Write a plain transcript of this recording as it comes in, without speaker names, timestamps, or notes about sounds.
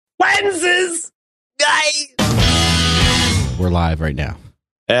sentences. We're live right now.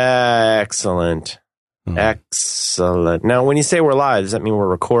 Excellent. Excellent. Now, when you say we're live, does that mean we're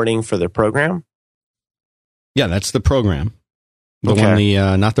recording for the program? Yeah, that's the program. The Okay.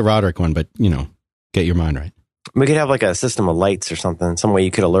 one, not the Roderick one, but, get your mind right. We could have like a system of lights or something, some way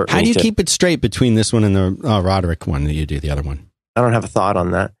you could alert me. How do you keep it straight between this one and the Roderick one that you do, the other one? I don't have a thought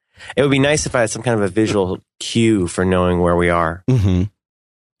on that. It would be nice if I had some kind of a visual cue for knowing where we are.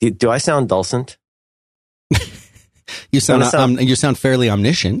 Mm-hmm. Do I sound dulcent? You sound fairly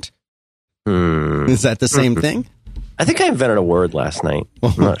omniscient. Is that the same thing? I think I invented a word last night.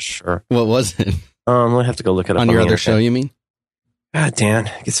 I'm not sure. What was it? I'm gonna have to go look it up On your the other internet. show, you mean? God, Dan,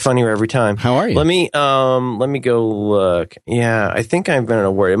 it gets funnier every time. How are you? Let me go look. Yeah, I think I invented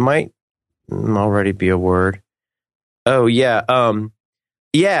a word. It might already be a word. Oh yeah. I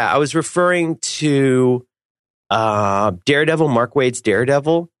was referring to Daredevil, Mark Waid's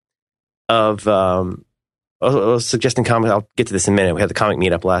Daredevil of I was suggesting comics. I'll get to this in a minute. We had the comic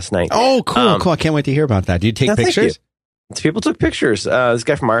meetup last night. Oh, cool, cool. I can't wait to hear about that. Do you take pictures? People took pictures. This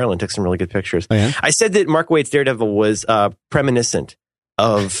guy from Ireland took some really good pictures. Oh, yeah? I said that Mark Waid's Daredevil was premonition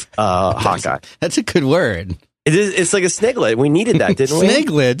of Hawkeye. That's a good word. It's like a sniglet. We needed that, didn't we?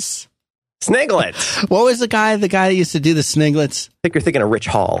 Sniglets. What was the guy that used to do the sniglets? I think you're thinking of Rich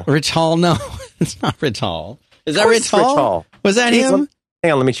Hall. Rich Hall? No, it's not Rich Hall. Is that Rich Hall? Was that him?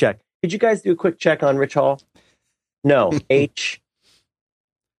 Hang on, let me check. Could you guys do a quick check on Rich Hall? No. H-A-L.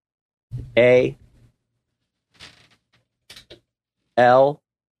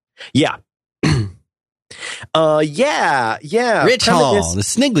 Yeah. Yeah. Rich Hall, the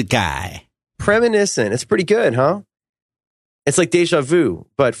sniglet guy. Premonition. It's pretty good, huh? It's like deja vu,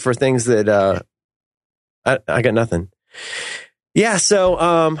 but for things that I got nothing. Yeah, so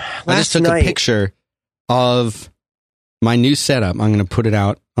I just took a picture of my new setup. I'm going to put it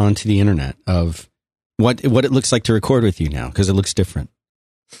out onto the internet of what it looks like to record with you now, because it looks different.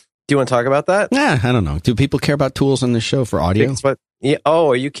 Do you want to talk about that? Yeah, I don't know. Do people care about tools on this show for audio? Yeah.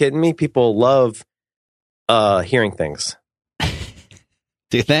 Oh, are you kidding me? People love hearing things.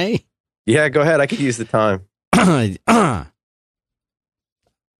 Do they? Yeah, go ahead. I could use the time.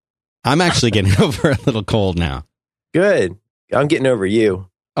 I'm actually getting over a little cold now. Good. I'm getting over you.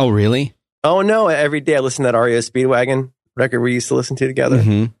 Oh, really? Oh, no. Every day I listen to that REO Speedwagon record we used to listen to together.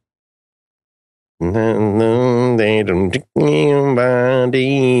 Mm-hmm.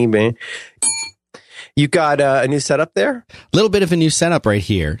 You got a new setup there? A little bit of a new setup right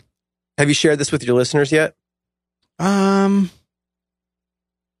here. Have you shared this with your listeners yet? This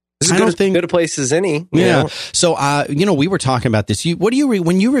is good a place as any. Yeah. So, we were talking about this. When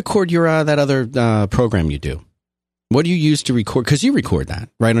you record your that other program you do, what do you use to record? Because you record that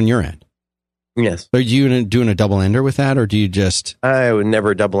right on your end. Yes. Are you doing a double ender with that, or do you just? I would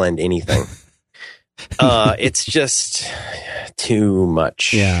never double end anything. It's just too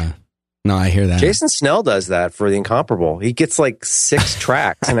much. Yeah. No, I hear that. Jason Snell does that for The Incomparable. He gets like 6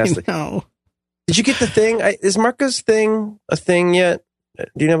 tracks. And that's know. Did you get the thing? Is Marco's thing a thing yet?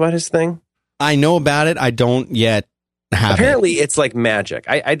 Do you know about his thing? I know about it. I don't yet have Apparently, it's like magic.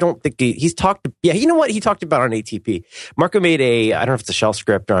 I don't think he's talked. Yeah, you know what? He talked about on ATP. Marco made I don't know if it's a shell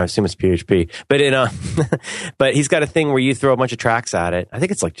script or I assume it's PHP, but but he's got a thing where you throw a bunch of tracks at it. I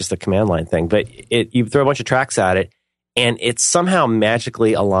think it's like just a command line thing, but you throw a bunch of tracks at it and it somehow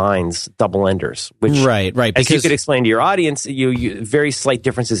magically aligns double enders, which right. As you could explain to your audience, you very slight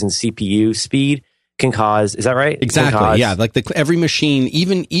differences in CPU speed can cause. Is that right? Exactly. Yeah. Like every machine,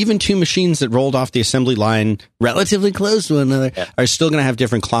 even two machines that rolled off the assembly line relatively close to one another are still going to have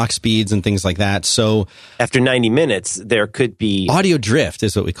different clock speeds and things like that. So after 90 minutes, there could be audio drift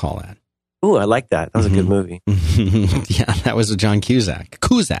is what we call that. Ooh, I like that. That was a good movie. Yeah, that was with John Cusack.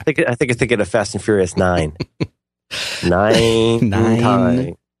 I think I'm thinking of Fast and Furious 9. Nine.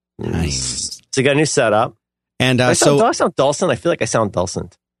 So you got a new setup. And do I sound dulcet? I feel like I sound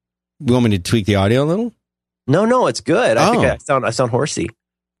dulcet. You want me to tweak the audio a little? No, it's good. I think I sound horsey.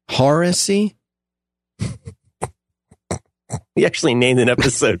 Horsey? You actually named an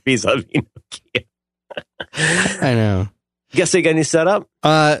episode Piece of I know. Guess you got a new setup?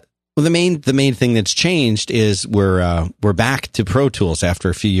 Well, the main thing that's changed is we're back to Pro Tools after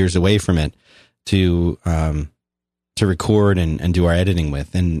a few years away from it to record and do our editing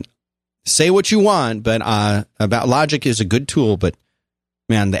with. And say what you want, but about Logic is a good tool, but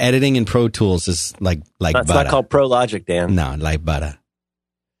man, the editing in Pro Tools is like butter. It's not called Pro Logic, Dan. No, like butter.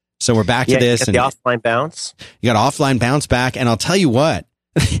 So we're back to this. You got the offline bounce. You got offline bounce back, and I'll tell you what,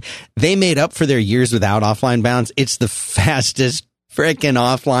 they made up for their years without offline bounce. It's the fastest freaking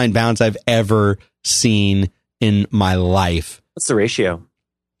offline bounce I've ever seen in my life. What's the ratio?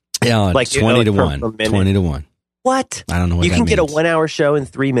 Yeah, Like 20 to per 1. minute. 20 to 1. What? I don't know what You that can get a means. 1 hour show in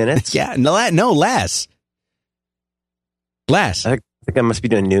 3 minutes? Yeah, no, less. Less. I think I must be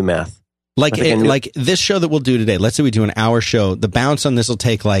doing new math. Like I think I knew- like this show that we'll do today. Let's say we do an hour show. The bounce on this will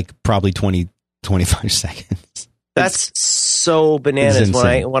take like probably 20, 25 seconds. That's so bananas It's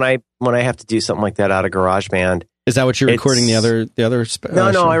insane. when I have to do something like that out of GarageBand. Is that what you're recording the It's- other?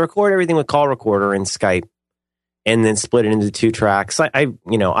 No, show? I record everything with Call Recorder and Skype, and then split it into 2 tracks. I've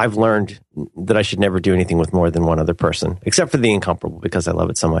learned that I should never do anything with more than one other person, except for The Incomparable, because I love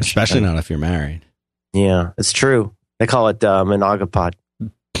it so much. Especially not if you're married. Yeah, it's true. They call it monogapod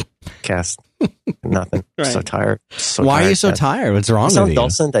cast. Nothing. Right. So tired. So Why are you tired, so man. tired? What's I wrong with sound you?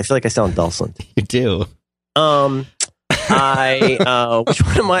 dulcet. I feel like I sound dulcet. You do. Which one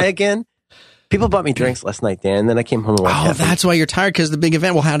am I again? People bought me drinks last night, Dan. And then I came home and went. Oh, that's why you're tired, because the big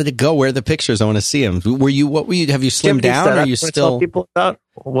event. Well, how did it go? Where are the pictures? I want to see them. What were you? Have you slimmed down? Or are you still? People about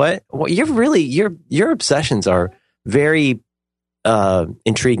what? Your obsessions are very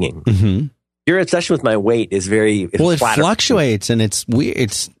intriguing. Mm-hmm. Your obsession with my weight is very Well, it flattering. fluctuates, and it's weird.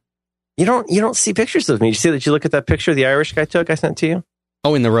 It's You don't see pictures of me. You see that? You look at that picture the Irish guy took. I sent to you.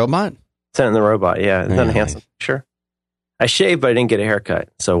 in the robot. Sent in the robot. Yeah, isn't that a Nice. handsome picture? I shaved, but I didn't get a haircut.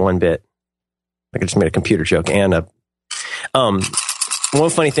 So one bit. I just made a computer joke and a. One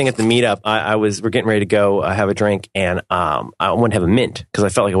funny thing at the meetup, we're getting ready to go have a drink, and I wanted to have a mint because I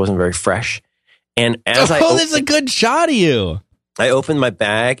felt like I wasn't very fresh. And as That's a good shot of you. I opened my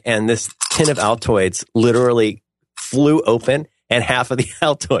bag, and this tin of Altoids literally flew open, and half of the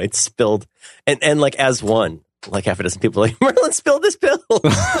Altoids spilled, and like as one, like half a dozen people like, Merlin spilled his pills.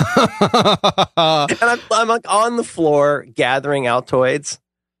 And I'm like on the floor gathering Altoids.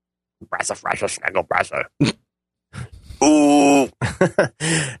 Ooh.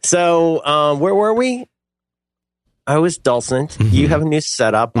 So where were we? I was Dulcet. Mhm. You have a new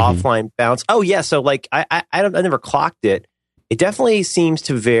setup, Mhm. offline bounce. Oh yeah, so like I never clocked it. It definitely seems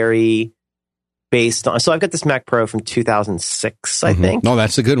to vary based on. So I've got this Mac Pro from 2006, I think. No,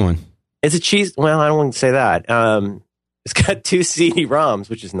 that's a good one. It's a cheese. Well, I don't want to say that. It's got 2 CD-ROMs,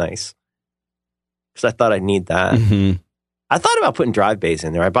 which is nice because I thought I'd need that. Mm-hmm. I thought about putting Drive Bays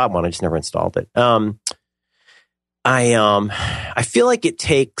in there. I bought one. I just never installed it. I feel like it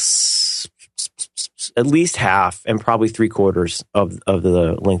takes at least half and probably 3/4 of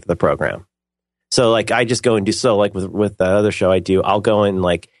the length of the program. So like I just go and do so like with the other show I do, I'll go and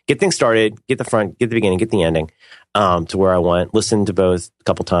like get things started, get the front, get the beginning, get the ending, to where I want, listen to both a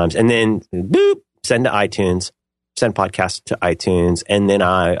couple times, and then boop, send to iTunes, send podcast to iTunes, and then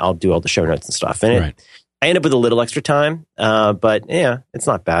I'll do all the show notes and stuff. And I end up with a little extra time, but yeah, it's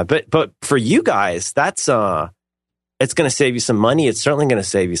not bad. But for you guys, that's it's going to save you some money. It's certainly going to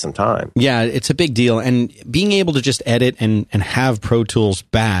save you some time. Yeah, it's a big deal. And being able to just edit and have Pro Tools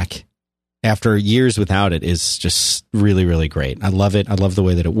back after years without it is just really, really great. I love it. I love the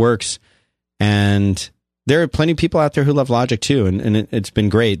way that it works. And there are plenty of people out there who love Logic too. And it's been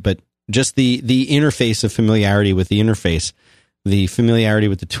great. But just the interface of familiarity with the interface, the familiarity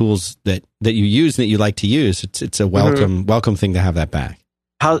with the tools that you use and that you like to use, it's a welcome thing to have that back.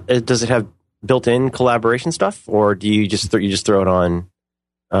 How does it have built-in collaboration stuff, or do you just throw it on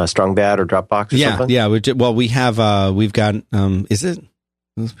Strong Bad or Dropbox or something? Yeah. We have we've got is it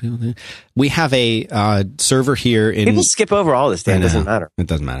those people do? We have a server here in. People skip over all this. Dan. It doesn't matter. It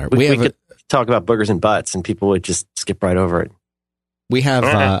doesn't matter. We could talk about boogers and butts, and people would just skip right over it. We have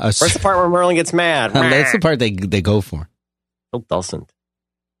Where's the part where Merlin gets mad? That's the part they go for. Oh, Dulcet.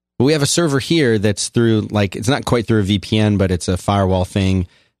 We have a server here that's through, like, it's not quite through a VPN, but it's a firewall thing,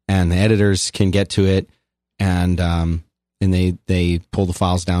 and the editors can get to it, and they pull the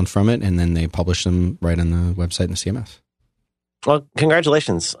files down from it, and then they publish them right on the website in the CMS. Well,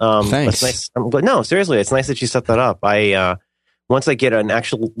 congratulations. Thanks. That's nice. But no, seriously, it's nice that you set that up. Once I get an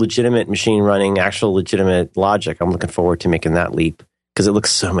actual legitimate machine running, actual legitimate Logic, I'm looking forward to making that leap because it looks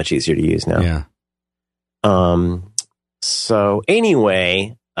so much easier to use now. Yeah. So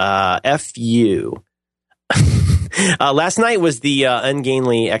anyway, F you. Last night was the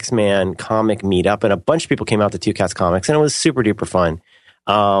Ungainly X-Man comic meetup, and a bunch of people came out to Two Cats Comics, and it was super duper fun.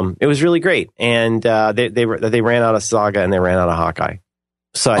 It was really great, and they ran out of Saga and they ran out of Hawkeye.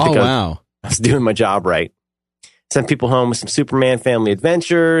 So I think I was doing my job right. Sent people home with some Superman Family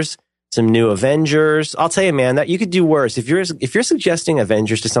Adventures, some new Avengers. I'll tell you, man, that you could do worse. If you're suggesting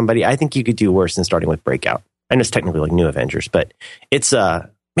Avengers to somebody, I think you could do worse than starting with Breakout. I know it's technically like New Avengers, but it's man,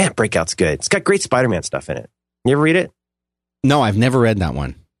 Breakout's good. It's got great Spider-Man stuff in it. You ever read it? No, I've never read that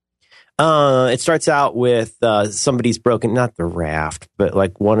one. It starts out with somebody's broken, not the Raft, but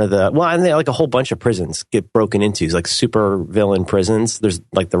like one of the, and they, like a whole bunch of prisons get broken into. It's like super villain prisons. There's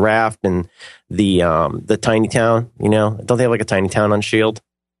like the Raft and the Tiny Town, you know? Don't they have like a Tiny Town on the Shield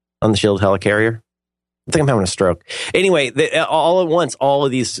helicarrier? I think I'm having a stroke. Anyway, all at once, all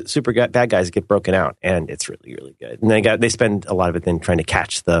of these super bad guys get broken out, and it's really, really good. And they spend a lot of it then trying to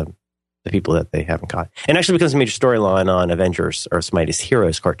catch the people that they haven't caught. And actually becomes a major storyline on Avengers or Mightiest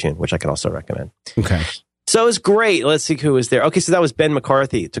Heroes cartoon, which I can also recommend. Okay. So it was great. Let's see who was there. Okay, so that was Ben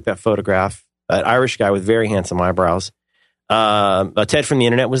McCarthy. Took that photograph. An Irish guy with very handsome eyebrows. Ted from the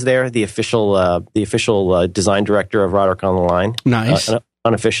Internet was there, the official design director of Roderick on the Line. Nice.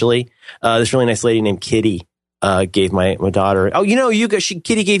 Unofficially. This really nice lady named Kitty gave my daughter. Oh, you know,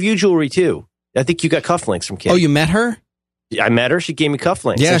 Kitty gave you jewelry too. I think you got cufflinks from Kitty. Oh, you met her? I met her. She gave me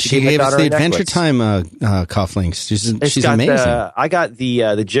cufflinks. Yeah, she gave us the Adventure Time cufflinks. She's amazing. I got the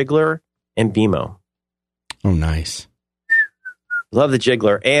Jiggler and BMO. Oh, nice. Love the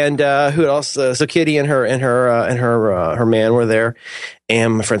Jiggler. And who else? So Kitty and her man were there,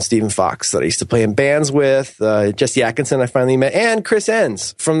 and my friend Stephen Fox that I used to play in bands with. Jesse Atkinson I finally met, and Chris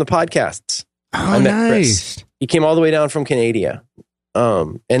Enns from the podcasts. Oh, I met nice. Chris. He came all the way down from Canada,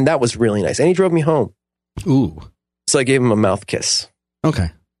 and that was really nice. And he drove me home. Ooh. So I gave him a mouth kiss. Okay.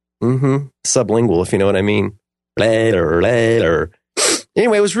 Mm-hmm. Sublingual, if you know what I mean. Later.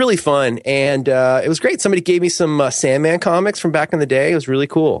 Anyway, it was really fun, and it was great. Somebody gave me some Sandman comics from back in the day. It was really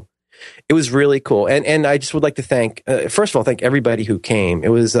cool. And I just would like to thank, first of all, thank everybody who came. It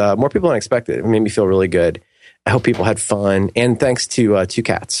was more people than I expected. It made me feel really good. I hope people had fun. And thanks to Two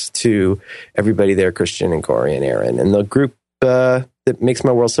Cats, to everybody there, Christian and Corey and Aaron, and the group that makes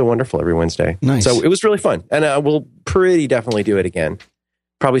my world so wonderful every Wednesday. Nice. So it was really fun. And I will pretty definitely do it again.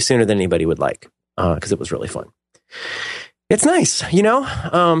 Probably sooner than anybody would like, because it was really fun. It's nice, you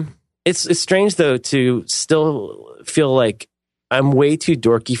know? It's strange, though, to still feel like I'm way too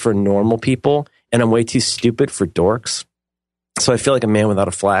dorky for normal people, and I'm way too stupid for dorks. So I feel like a man without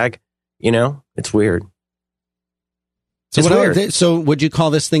a flag, you know? It's weird. So, so would you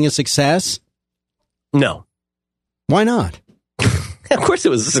call this thing a success? No. Why not? Of course it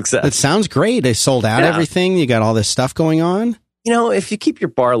was a success. It sounds great. They sold out everything. You got all this stuff going on. You know, if you keep your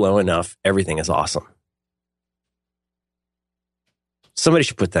bar low enough, everything is awesome. Somebody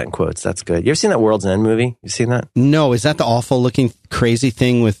should put that in quotes. That's good. You ever seen that World's End movie? You seen that? No. Is that the awful looking crazy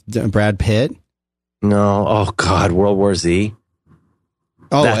thing with Brad Pitt? No. Oh, God. World War Z.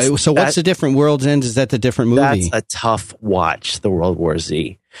 Oh, so what's the different World's End? Is that the different movie? That's a tough watch, the World War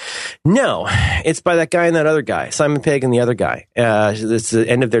Z. No, it's by that guy and that other guy, Simon Pegg and the other guy. It's the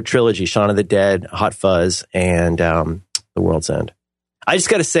end of their trilogy, Shaun of the Dead, Hot Fuzz, and The World's End. I just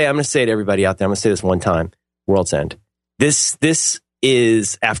got to say, I'm going to say to everybody out there, I'm going to say this one time, World's End. This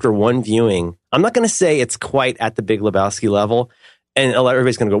is, after one viewing, I'm not going to say it's quite at the Big Lebowski level, and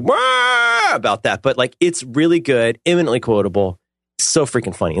everybody's going to go, wah! About that, but like, it's really good, eminently quotable. So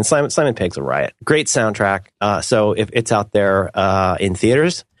freaking funny. And Simon Pegg's a riot. Great soundtrack. So if it's out there in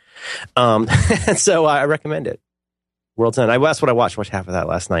theaters, so I recommend it. World's End. That's what I watched. Watched half of that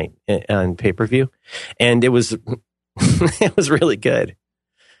last night on pay-per-view, and it was it was really good.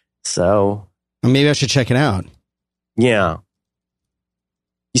 So maybe I should check it out. Yeah.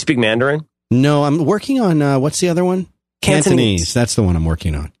 You speak Mandarin? No, I'm working on what's the other one? Cantonese. That's the one I'm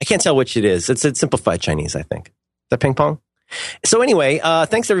working on. I can't tell which it is. It's simplified Chinese, I think. Is that ping pong? So anyway,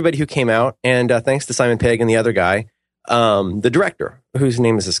 thanks to everybody who came out, and thanks to Simon Pegg and the other guy, the director, whose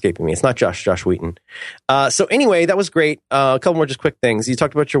name is escaping me. It's not Josh Wheaton. So anyway, that was great. A couple more just quick things. You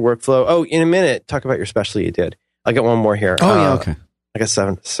talked about your workflow. Oh, in a minute, talk about your special you did. I'll get one more here. Oh, yeah, okay. I got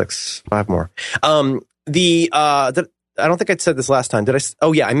 5 more. I don't think I said this last time. Did I?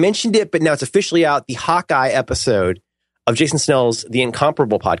 Oh, yeah, I mentioned it, but now it's officially out. The Hawkeye episode of Jason Snell's The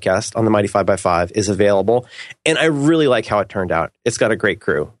Incomparable podcast on the Mighty 5x5 is available. And I really like how it turned out. It's got a great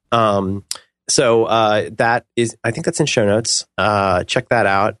crew. So that is, I think that's in show notes. Check that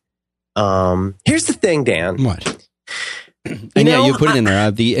out. Here's the thing, Dan. What? And yeah, you put it in there.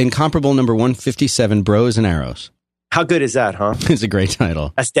 The Incomparable number 157, Bros and Arrows. How good is that, huh? It's a great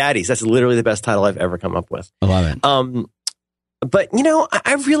title. That's Daddy's. That's literally the best title I've ever come up with. I love it. But,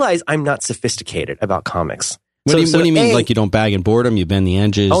 I realize I'm not sophisticated about comics. What do you mean? Like you don't bag and board them? You bend the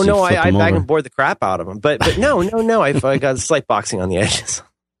edges? Oh, no, I bag and board the crap out of them. But no. I got slight boxing on the edges.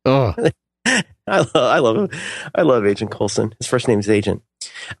 Oh. I love him. I love Agent Coulson. His first name is Agent.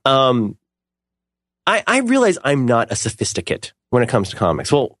 I realize I'm not a sophisticate when it comes to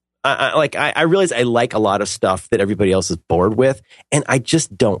comics. Well, I realize I like a lot of stuff that everybody else is bored with, and I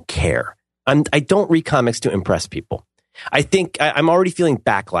just don't care. I don't read comics to impress people. I think I'm already feeling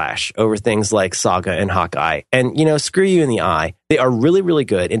backlash over things like Saga and Hawkeye. And, screw you in the eye. They are really, really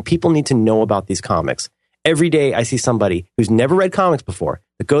good. And people need to know about these comics. Every day I see somebody who's never read comics before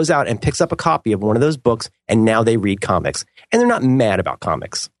that goes out and picks up a copy of one of those books, and now they read comics. And they're not mad about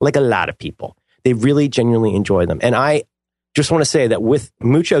comics, like a lot of people. They really genuinely enjoy them. And I just want to say that with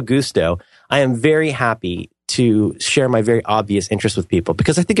mucho gusto, I am very happy to share my very obvious interest with people,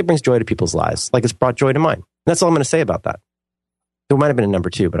 because I think it brings joy to people's lives, like it's brought joy to mine. That's all I'm going to say about that. There might have been a number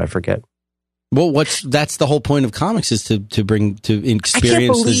 2, but I forget. Well, that's the whole point of comics, is to experience the joy. I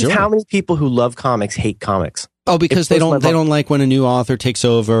can't believe how many people who love comics hate comics. Oh, because they don't like when a new author takes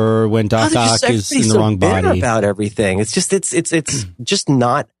over, or when Doc Ock is in the wrong body. About everything. It's just it's just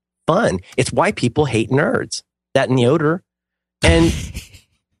not fun. It's why people hate nerds. That and the odor. And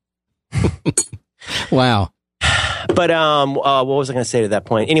wow. But what was I going to say to that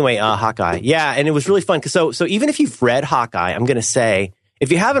point? Anyway, Hawkeye. Yeah, and it was really fun. Because so even if you've read Hawkeye, I'm going to say,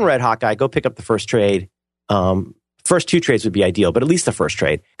 if you haven't read Hawkeye, go pick up the first trade. First 2 trades would be ideal, but at least the first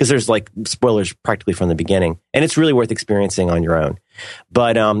trade, because there's like spoilers practically from the beginning, and it's really worth experiencing on your own.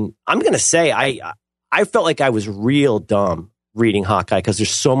 But I'm going to say I felt like I was real dumb reading Hawkeye, because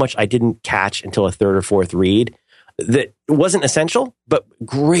there's so much I didn't catch until a 3rd or 4th read that wasn't essential, but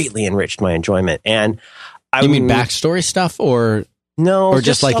greatly enriched my enjoyment. And you mean backstory stuff, or no, or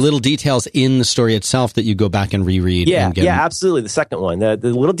just like little details in the story itself that you go back and reread? Yeah, absolutely. The second one, the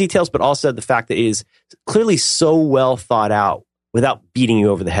little details, but also the fact that it is clearly so well thought out without beating you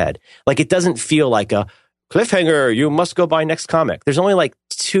over the head. Like, it doesn't feel like a cliffhanger, you must go buy next comic. There's only like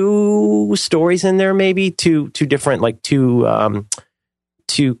 2 stories in there, maybe two different, like two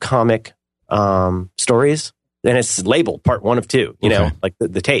comic stories. And it's labeled part 1 of 2, you know, like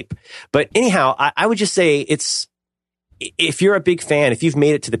the tape. But anyhow, I would just say if you're a big fan, if you've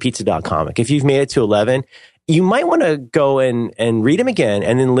made it to the Pizza Dog comic, if you've made it to 11, you might want to go and read them again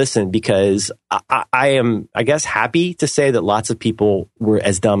and then listen, because I am, I guess, happy to say that lots of people were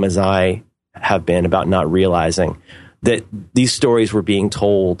as dumb as I have been about not realizing that these stories were being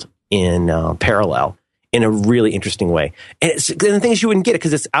told in parallel in a really interesting way. And the thing is, you wouldn't get it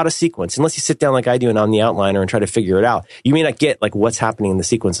because it's out of sequence. Unless you sit down like I do and on the outliner and try to figure it out, you may not get like what's happening in the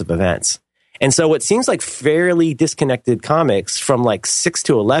sequence of events. And so what seems like fairly disconnected comics from like 6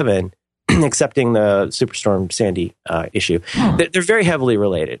 to 11, excepting the Superstorm Sandy issue, they're very heavily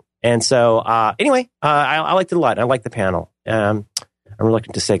related. And so anyway, I liked it a lot. I like the panel. I'm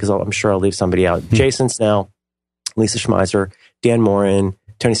reluctant to say because I'm sure I'll leave somebody out. Jason Snell, Lisa Schmeiser, Dan Morin,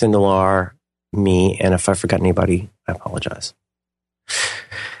 Tony Sindelar, me, and if I forgot anybody, I apologize.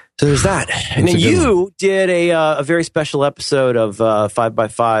 So there's that. And then you did a very special episode of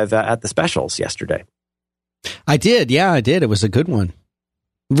 5x5 at the specials yesterday. I did. Yeah, I did. It was a good one.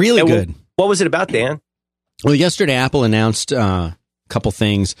 Really good. What was it about, Dan? Well, yesterday Apple announced a couple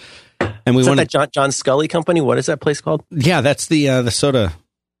things, and we wanted that John Scully company. What is that place called? Yeah, that's the soda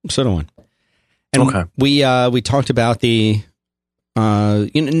one. And we talked about the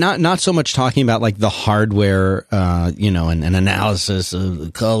not so much talking about like the hardware, and analysis of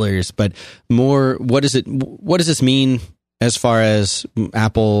the colors, but more what does this mean as far as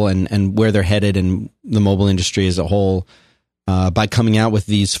Apple and where they're headed and the mobile industry as a whole, by coming out with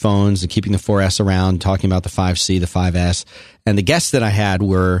these phones and keeping the 4S around, talking about the 5C, the 5S. And the guests that I had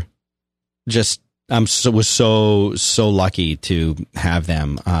were just, was so lucky to have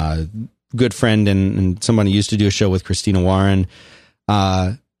them. Good friend and someone who used to do a show with Christina Warren.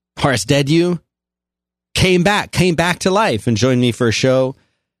 Horace Dediu came back to life and joined me for a show.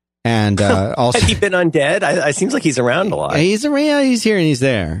 And also, had he been undead? It seems like he's around a lot. He's around. He's here and he's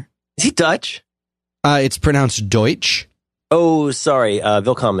there. Is he Dutch? It's pronounced Deutsch. Oh, sorry,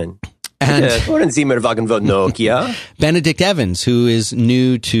 willkommen. And Nokia. Benedict Evans, who is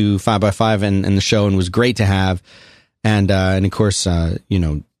new to 5x5 and the show, and was great to have. And of course,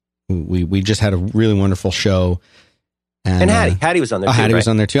 we just had a really wonderful show. And Hattie was on there too, Hattie was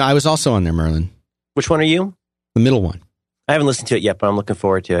on there too. I was also on there, Merlin. Which one are you? The middle one. I haven't listened to it yet, but I'm looking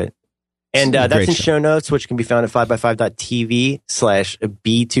forward to it. And that's in show notes, which can be found at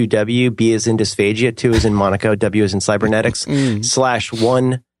 5x5.tv/B2W. B is in dysphagia, 2 is in Monaco, W is in cybernetics,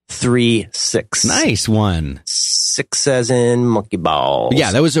 /136. Nice one. 6 as in monkey balls.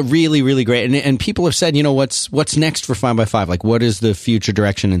 Yeah, that was a really, really great. And people have said, what's next for 5x5? Like, what is the future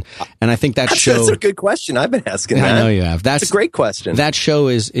direction? And I think that's a good question. I've been asking that. I know you have. That's a great question. That show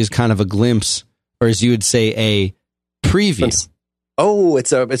is kind of a glimpse, or as you would say, a preview. Oh,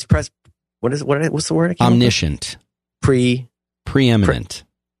 it's press. What's the word? Omniscient. Preeminent.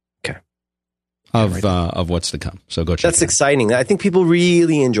 Okay. Of what's to come. So go check it out. That's exciting. I think people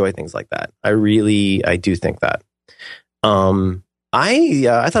really enjoy things like that. I do think that. I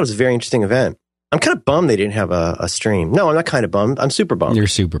thought it was a very interesting event. I'm kind of bummed they didn't have a stream. No, I'm not kind of bummed. I'm super bummed. You're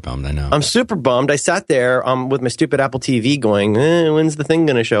super bummed, I know. I'm super bummed. I sat there with my stupid Apple TV going, when's the thing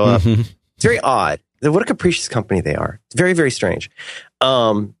going to show up? It's very odd. What a capricious company they are. It's very, very strange.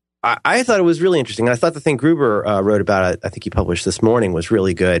 I thought it was really interesting. And I thought the thing Gruber wrote about it, I think he published this morning, was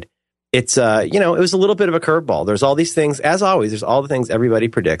really good. It's, it was a little bit of a curveball. There's all these things, as always, there's all the things everybody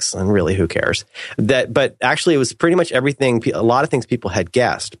predicts, and really, who cares? But actually, it was pretty much everything, a lot of things people had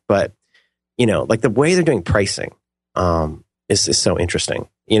guessed. But, like the way they're doing pricing is so interesting,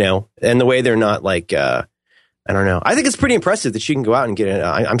 and the way they're not like, I don't know. I think it's pretty impressive that you can go out and get it.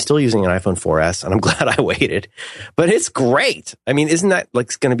 I'm still using an iPhone 4S, and I'm glad I waited. But it's great. I mean, isn't that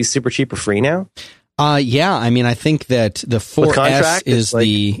like going to be super cheap or free now? Yeah. I mean, I think that the 4S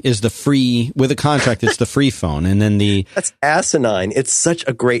is the free, with a contract. It's the free phone, and then that's asinine. It's such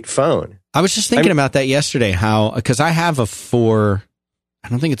a great phone. I was just thinking about that yesterday. Because I have a 4. I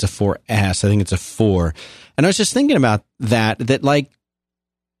don't think it's a 4S. I think it's a 4. And I was just thinking about that like,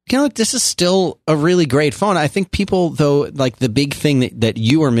 this is still a really great phone. I think people, though, like the big thing that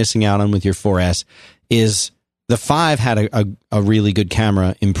you are missing out on with your 4S is the 5 had a really good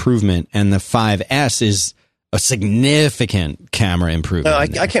camera improvement, and the 5S is a significant camera improvement.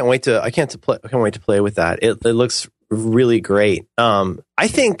 I can't wait to play with that. It looks really great. I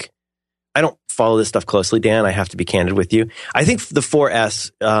think I don't follow this stuff closely, Dan. I have to be candid with you. I think the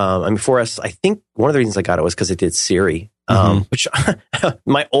 4S, 4S, I think one of the reasons I got it was because it did Siri, which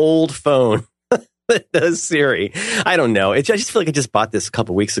my old phone that does Siri. I don't know. I just feel like I just bought this a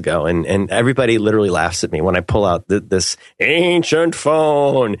couple weeks ago, and everybody literally laughs at me when I pull out this ancient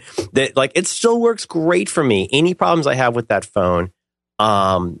phone that, like, it still works great for me. Any problems I have with that phone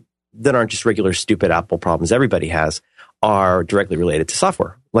that aren't just regular stupid Apple problems everybody has are directly related to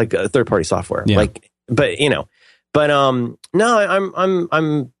software, like third-party software. Yeah. No,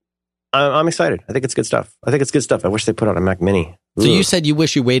 I'm excited. I think it's good stuff. I wish they put out a Mac Mini. So you said you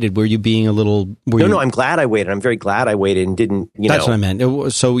wish you waited. Were you being a little? No, I'm glad I waited. I'm very glad I waited and didn't. That's what I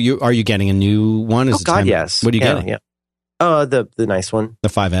meant. So are you getting a new one? Is oh God, yes. What are you getting? Yeah. The nice one, the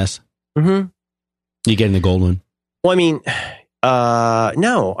 5S. Mm-hmm. You getting the gold one? Well, I mean,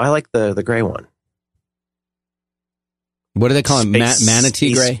 no, I like the gray one. What do they call it?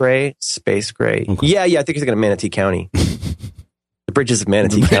 Manatee gray? Space gray. Okay. Yeah. I think you're thinking of Manatee County. The bridges of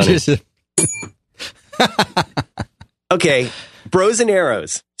Manatee County. Okay. Bros and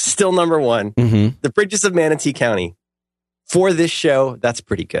Arrows, still number one. Mm-hmm. The Bridges of Manatee County. For this show, that's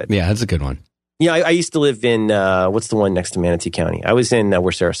pretty good. Yeah, that's a good one. Yeah, I used to live in, what's the one next to Manatee County? I was in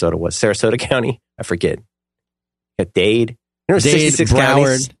where Sarasota was. Sarasota County? I forget. Dade? Dade,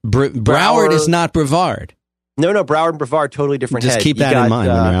 Broward. Broward is not Brevard. No, Broward and Brevard, totally different. Just keep that in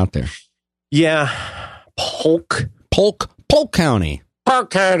mind when you're out there. Yeah. Polk County. Polk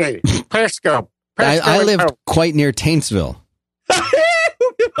County. Pasco. I lived quite near Taintsville.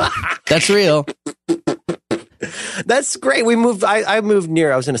 That's real. That's great. We moved. I moved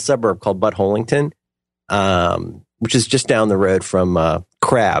near. I was in a suburb called Buttholington, which is just down the road from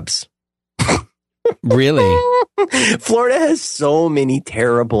Crabs. Really? Florida has so many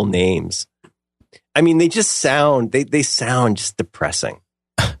terrible names. I mean, they just sound. They sound just depressing.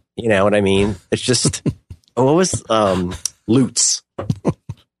 You know what I mean? It's just. What was Lutz? We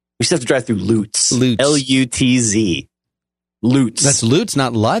used to have to drive through Lutz. Lutz. Lutz. That's Lutz,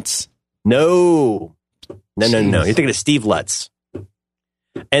 not Lutz? No. You're thinking of Steve Lutz.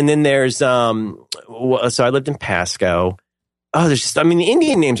 And then there's, so I lived in Pasco. Oh, the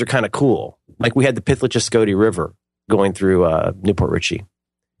Indian names are kind of cool. Like we had the Pithlachiskoti River going through Newport Richey.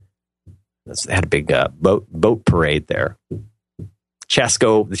 They had a big boat parade there. The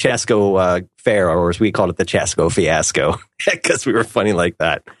Chasco Fair, or as we called it, the Chasco Fiasco, because we were funny like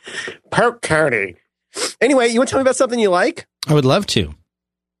that. Polk County. Anyway, you want to tell me about something you like? I would love to.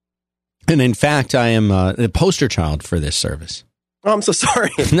 And in fact, I am the poster child for this service. Oh, I'm so sorry.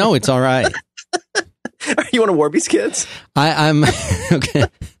 No, it's all right. Are you one of Warby's kids? I'm okay.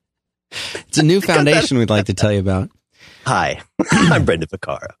 It's a new foundation we'd like to tell you about. Hi, I'm Brendan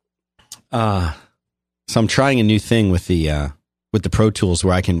Vaccaro. So I'm trying a new thing with the Pro Tools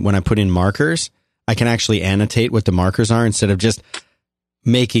where when I put in markers, I can actually annotate what the markers are instead of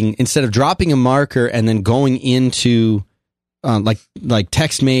dropping a marker and then going into like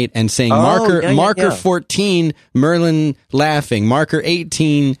TextMate and saying marker 14, Merlin laughing, marker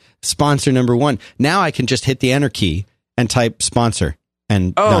 18, sponsor number 1. Now I can just hit the enter key and type sponsor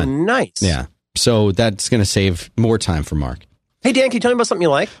and done. Nice. Yeah. So that's going to save more time for Mark. Hey, Dan, can you tell me about something you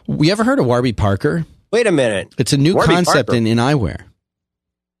like? You ever heard of Warby Parker? Wait a minute. It's a new concept in eyewear.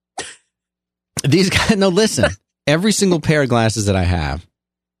 These guys, no, listen. every single pair of glasses that I have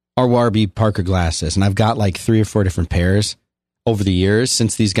are Warby Parker glasses, and I've got like 3 or 4 different pairs over the years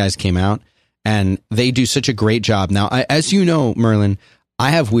since these guys came out, and they do such a great job. Now, as you know, Merlin, I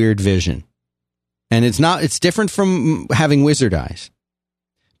have weird vision, and it's different from having wizard eyes,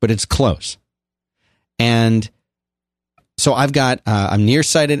 but it's close. And so I'm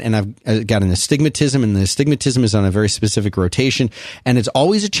nearsighted, and I've got an astigmatism, and the astigmatism is on a very specific rotation, and it's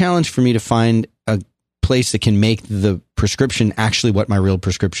always a challenge for me to find a place that can make the prescription actually what my real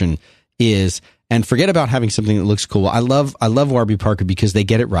prescription is. And forget about having something that looks cool. I love Warby Parker because they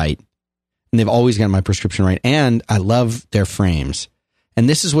get it right. And they've always gotten my prescription right. And I love their frames. And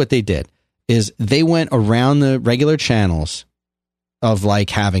this is what they did, is they went around the regular channels of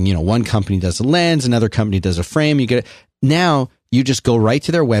like having, one company does a lens, another company does a frame. Now you just go right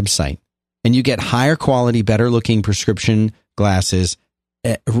to their website and you get higher quality, better looking prescription glasses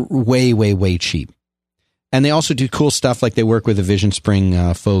at way, way, way cheap. And they also do cool stuff like they work with the Vision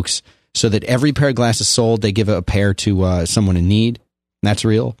Spring folks, so that every pair of glasses sold, they give a pair to someone in need. That's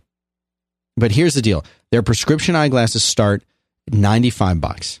real. But here's the deal. Their prescription eyeglasses start at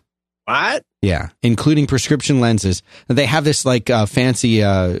 $95. What? Yeah, including prescription lenses. They have this like fancy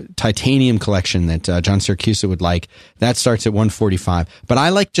titanium collection that John Siracusa would like. That starts at $145. But I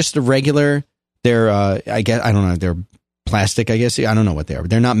like just the regular, they're, they're plastic, I guess. I don't know what they are.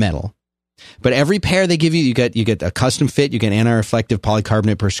 They're not metal. But every pair they give you, you get a custom fit, you get anti-reflective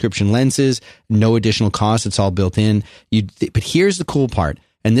polycarbonate prescription lenses, no additional cost, it's all built in. But here's the cool part,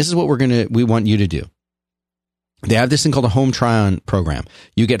 and this is what we want you to do. They have this thing called a home try-on program.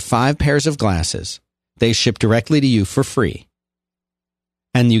 You get 5 pairs of glasses. They ship directly to you for free.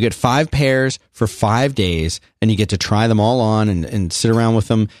 And you get 5 pairs for 5 days, and you get to try them all on and sit around with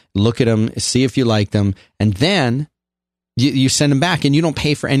them, look at them, see if you like them, and then you send them back, and you don't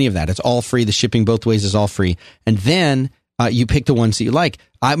pay for any of that. It's all free. The shipping both ways is all free. And then you pick the ones that you like.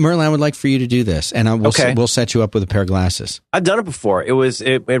 Merlin, I would like for you to do this, and we'll set you up with a pair of glasses. I've done it before.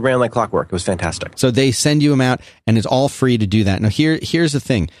 It ran like clockwork. It was fantastic. So they send you them out, and it's all free to do that. Now, here's the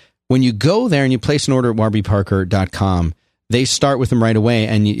thing. When you go there and you place an order at warbyparker.com, they start with them right away,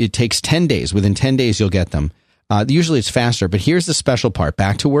 and it takes 10 days. Within 10 days, you'll get them. Usually it's faster, but here's the special part.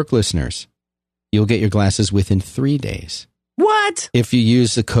 Back to work listeners. You'll get your glasses within 3 days. What? If you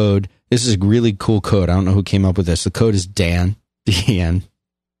use the code, this is a really cool code. I don't know who came up with this. The code is Dan, D-E-N.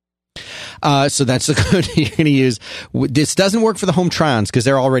 So that's the code you're going to use. This doesn't work for the home try-ons because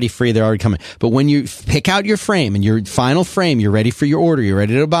they're already free. They're already coming. But when you pick out your frame and your final frame, you're ready for your order, you're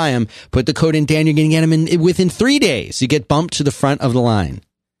ready to buy them, put the code in Dan, you're going to get them within 3 days. You get bumped to the front of the line.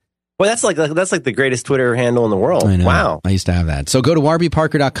 Well, that's like the greatest Twitter handle in the world. I know. Wow. I used to have that. So go to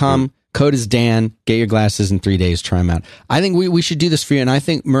warbyparker.com. Code is Dan. Get your glasses in 3 days. Try them out. I think we should do this for you. And I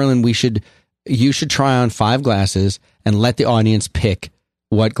think, Merlin, you should try on 5 glasses and let the audience pick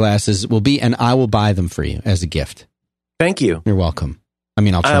what glasses will be, and I will buy them for you as a gift. Thank you. You're welcome. I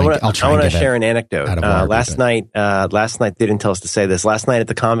mean, I'll try. I want to share an anecdote. Last night, they didn't tell us to say this. Last night at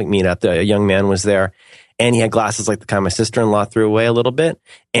the comic meetup, a young man was there, and he had glasses like the kind my sister-in-law threw away a little bit.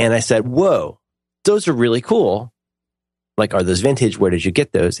 And I said, "Whoa, those are really cool. Like, are those vintage? Where did you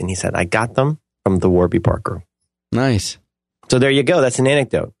get those?" And he said, "I got them from the Warby Parker." Nice. So there you go. That's an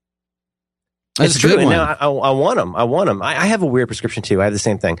anecdote. That's it's a good true. one. And now I want them. I have a weird prescription too. I have the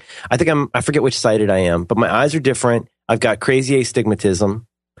same thing. I forget which sided I am, but my eyes are different. I've got crazy astigmatism.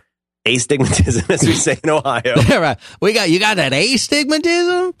 Astigmatism, as we say in Ohio. Right. You got that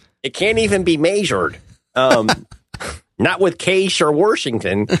astigmatism? It can't even be measured. Not with Case or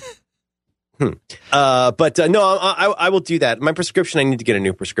Washington. No, I will do that. My prescription, I need to get a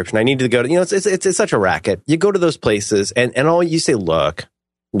new prescription. I need to go to, it's such a racket. You go to those places and all you say, look,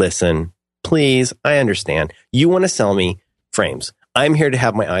 listen, please, I understand. You want to sell me frames. I'm here to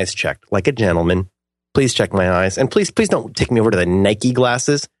have my eyes checked like a gentleman. Please check my eyes. And please don't take me over to the Nike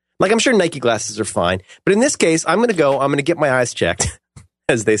glasses. Like, I'm sure Nike glasses are fine. But in this case, I'm going to get my eyes checked,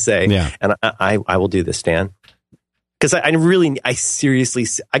 as they say. Yeah. And I will do this, Stan. Because I seriously,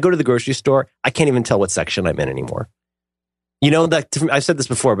 I go to the grocery store, I can't even tell what section I'm in anymore. I've said this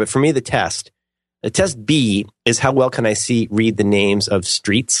before, but for me, the test B is how well can I read the names of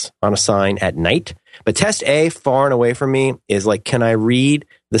streets on a sign at night. But test A, far and away from me, is like, can I read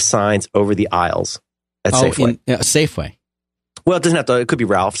the signs over the aisles at Safeway? Safeway. Well, it doesn't have to, it could be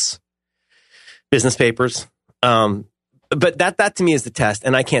Ralph's, business papers. But that to me is the test,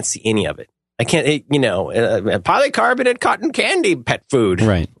 and I can't see any of it. I can't, polycarbonate cotton candy pet food.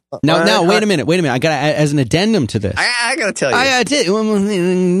 Right. Now, wait a minute. I got as an addendum to this. I got to tell you.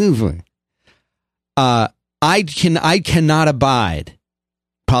 I cannot abide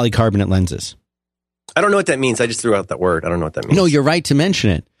polycarbonate lenses. I don't know what that means. I just threw out that word. I don't know what that means. No, you're right to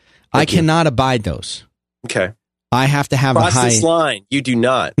mention it. I cannot abide those. Okay. I have to have Cross a high... this line. You do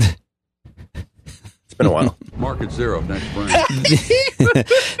not. It's been a while. Mark at 0. Next, Brian.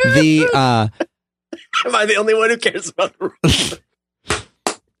 Am I the only one who cares about the rules?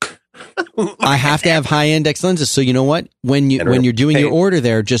 I have to have high index lenses. So you know what? When you're doing your order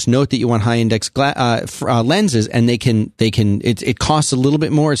there, just note that you want high index lenses, and it costs a little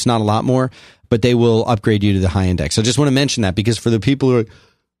bit more. It's not a lot more, but they will upgrade you to the high index. So I just want to mention that, because for the people who are like,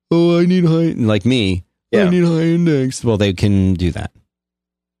 oh, I need high, like me, I need high index. Well, they can do that.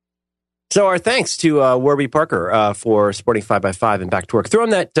 So our thanks to Warby Parker for supporting 5x5 and Back to Work. Throw in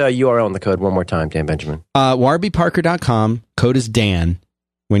that URL in the code one more time, Dan Benjamin. warbyparker.com. Code is Dan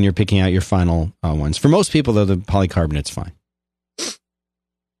when you're picking out your final ones. For most people, though, the polycarbonate's fine.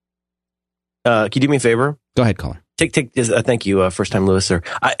 Can you do me a favor? Go ahead, caller. Thank you, first-time listener.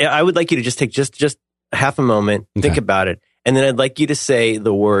 I would like you to just take just half a moment, think about it, and then I'd like you to say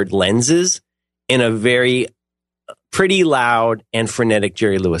the word lenses in a very pretty loud and frenetic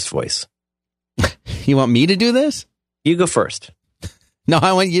Jerry Lewis voice. You want me to do this? You go first. No,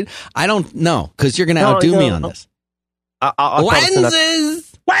 I want you. I don't know, because you're going to outdo me on this.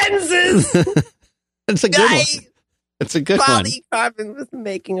 Lenses! Lenses! That's a good one. That's a good one. Polycarbonate with the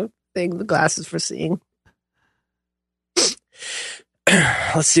making of the glasses for seeing.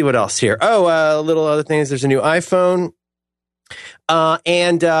 Let's see what else here. Oh, little other things. There's a new iPhone.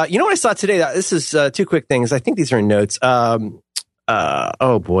 And you know what I saw today? This is two quick things. I think these are in notes.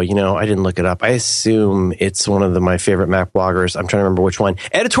 Oh boy, I didn't look it up. I assume it's one of my favorite Mac bloggers. I'm trying to remember which one.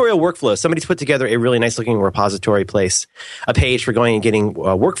 Editorial Workflows. Somebody's put together a really nice looking repository place, a page for going and getting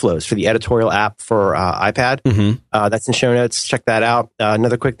workflows for the editorial app for iPad. Mm-hmm. That's in show notes. Check that out.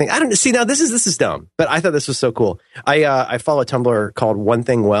 Another quick thing. I don't see now. This is dumb, but I thought this was so cool. I follow a Tumblr called One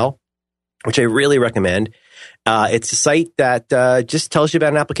Thing Well, which I really recommend. It's a site that just tells you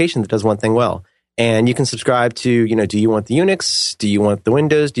about an application that does one thing well. And you can subscribe to, do you want the Unix? Do you want the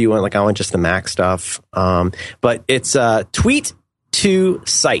Windows? Do you want, I want just the Mac stuff? But it's Tweet to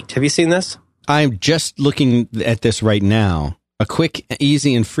Site. Have you seen this? I'm just looking at this right now. A quick,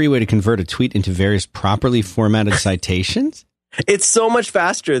 easy, and free way to convert a tweet into various properly formatted citations? It's so much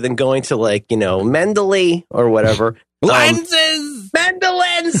faster than going to, Mendeley or whatever. Lenses!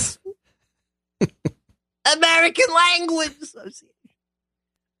 Mendelens! American language.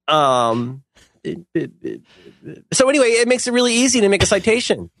 So anyway, it makes it really easy to make a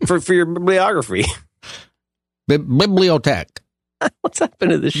citation for your bibliography. Bibliotech. What's happened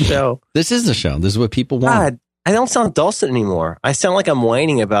to this show? This is the show. This is what people want. God, I don't sound dulcet anymore. I sound like I'm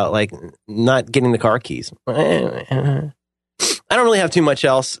whining about not getting the car keys. I don't really have too much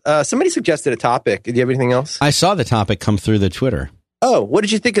else. Somebody suggested a topic. Do you have anything else? I saw the topic come through the Twitter. Oh, what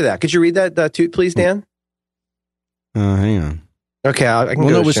did you think of that? Could you read that tweet, please, Dan? Hang on. Okay, I can well,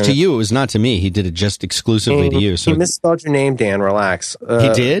 go. No, it was to you. It was not to me. He did it just exclusively to you. So he misspelled your name, Dan. Relax. He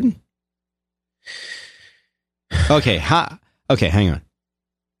did? Okay. Okay, hang on.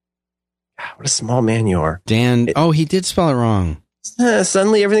 What a small man you are, Dan. He did spell it wrong.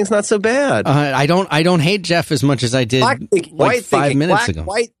 Suddenly, everything's not so bad. I don't hate Jeff as much as I did white 5 minutes ago.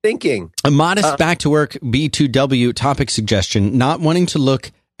 White thinking. A modest back to work B2W topic suggestion: not wanting to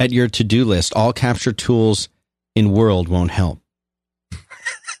look at your to-do list. All capture tools in world won't help.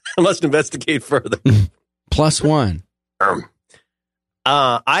 I must investigate further. +1.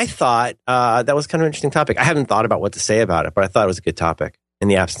 I thought that was kind of an interesting topic. I haven't thought about what to say about it, but I thought it was a good topic in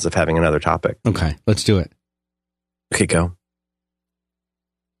the absence of having another topic. Okay, let's do it. Okay, go.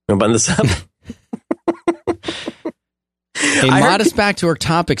 You want to button this up? A modest back to work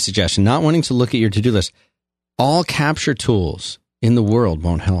topic suggestion: not wanting to look at your to-do list. All capture tools in the world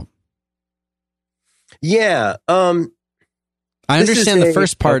won't help. Yeah. I understand the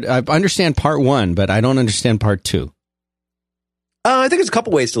first part. I understand part 1, but I don't understand part 2. I think there's a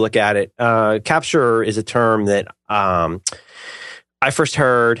couple ways to look at it. Capture is a term that I first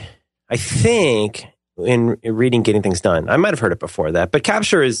heard, I think, in reading Getting Things Done. I might have heard it before that. But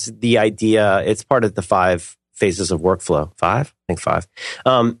capture is the idea. It's part of the 5 phases of workflow. 5? I think 5.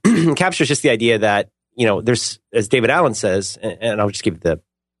 Capture is just the idea that, there's, as David Allen says, and I'll just give the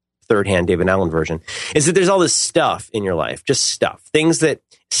third-hand David Allen version, is that there's all this stuff in your life, just stuff.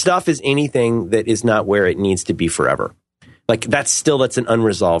 Stuff is anything that is not where it needs to be forever. That's an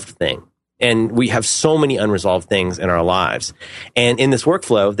unresolved thing. And we have so many unresolved things in our lives. And in this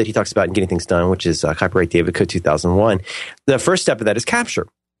workflow that he talks about in Getting Things Done, which is copyright David Coe 2001, the first step of that is capture,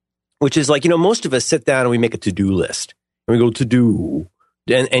 which is most of us sit down and we make a to-do list. And we go to-do.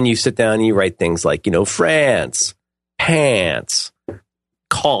 And you sit down and you write things like, France, pants,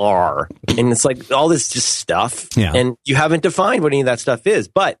 car, And it's like all this just stuff. Yeah. And you haven't defined what any of that stuff is.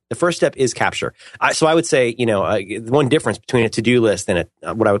 But the first step is capture. So I would say, one difference between a to-do list and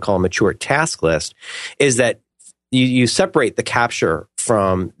what I would call a mature task list is that you separate the capture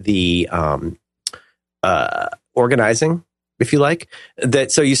from the organizing, if you like.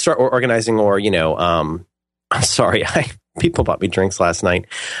 So you start organizing, or I'm sorry, people bought me drinks last night.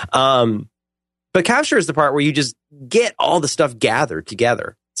 But capture is the part where you just get all the stuff gathered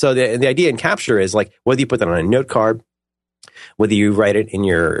together. So the idea in capture is like whether you put that on a note card, whether you write it in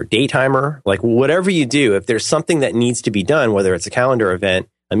your day timer, like whatever you do, if there's something that needs to be done, whether it's a calendar event,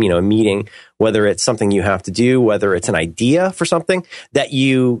 a meeting, whether it's something you have to do, whether it's an idea for something, that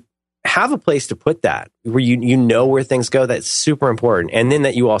you have a place to put that where you know where things go. That's super important. And then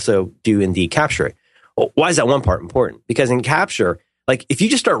that you also do indeed capture it. Well, why is that one part important? Because in capture, like if you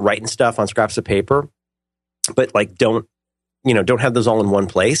just start writing stuff on scraps of paper, but like don't have those all in one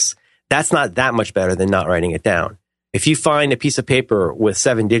place, that's not that much better than not writing it down. If you find a piece of paper with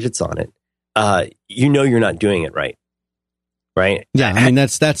 7 digits on it, you're not doing it right. Right? Yeah, I mean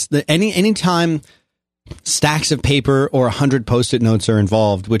that's any time stacks of paper or 100 Post-it notes are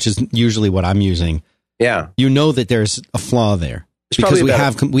involved, which is usually what I'm using. Yeah, that there's a flaw there because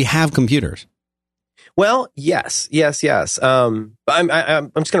we have computers. Well, yes. I'm just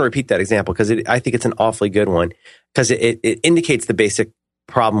going to repeat that example because I think it's an awfully good one because it indicates the basic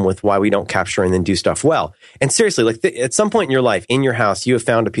problem with why we don't capture and then do stuff well. And seriously, like at some point in your life, in your house, you have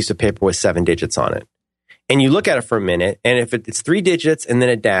found a piece of paper with 7 digits on it. And you look at it for a minute, and if it's 3 digits and then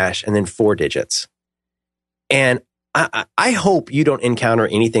a dash and then 4 digits. And I hope you don't encounter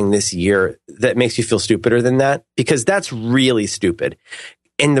anything this year that makes you feel stupider than that, because that's really stupid.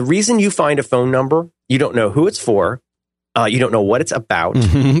 And the reason you find a phone number, you don't know who it's for. You don't know what it's about.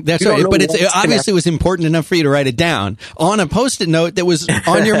 That's right. But it obviously was important enough for you to write it down on a Post-it note that was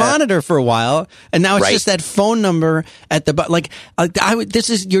on your monitor for a while. And now it's just that phone number at the bottom.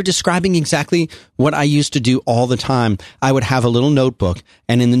 You're describing exactly what I used to do all the time. I would have a little notebook,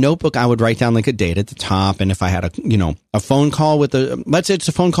 and in the notebook, I would write down like a date at the top. And if I had a phone call let's say it's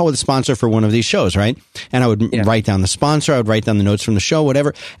a phone call with a sponsor for one of these shows, right? And I would write down the sponsor. I would write down the notes from the show,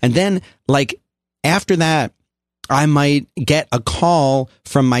 whatever. And then after that, I might get a call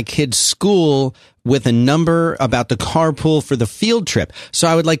from my kid's school with a number about the carpool for the field trip. So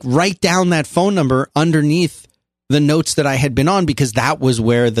I would write down that phone number underneath the notes that I had been on, because that was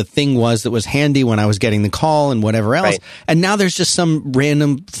where the thing was that was handy when I was getting the call and whatever else. Right. And now there's just some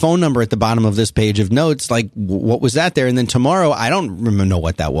random phone number at the bottom of this page of notes. Like, what was that there? And then tomorrow, I don't know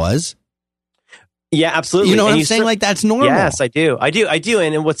what that was. Yeah, absolutely. You know what I'm saying? That's normal. Yes, I do.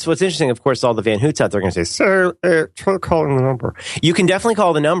 And what's interesting, of course, all the Van Hoots out there are going to say, "Sir, try calling the number." You can definitely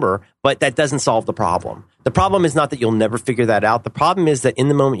call the number, but that doesn't solve the problem. The problem is not that you'll never figure that out. The problem is that in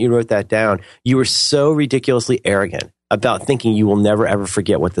the moment you wrote that down, you were so ridiculously arrogant about thinking you will never ever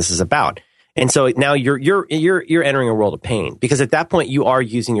forget what this is about. And so now you're entering a world of pain, because at that point you are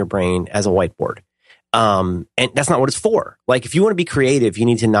using your brain as a whiteboard. And that's not what it's for. Like, if you want to be creative, you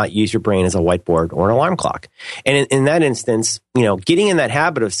need to not use your brain as a whiteboard or an alarm clock. And in that instance, getting in that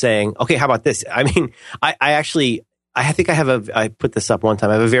habit of saying, okay, how about this? I mean, I think I put this up one time.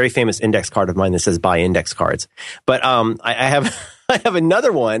 I have a very famous index card of mine that says buy index cards. But, I have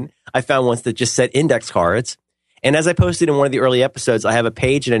another one I found once that just said index cards. And as I posted in one of the early episodes, I have a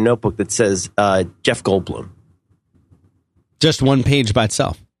page in a notebook that says, Jeff Goldblum. Just one page by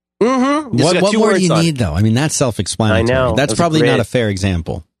itself. Mm-hmm. What more do you need, though? I mean, that's self-explanatory. I know. That's probably not a fair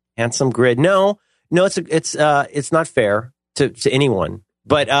example. Handsome grid. No, it's not fair to anyone.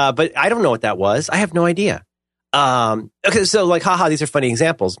 But I don't know what that was. I have no idea. Okay, so haha, these are funny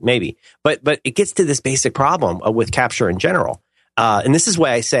examples, maybe. But it gets to this basic problem with capture in general. And this is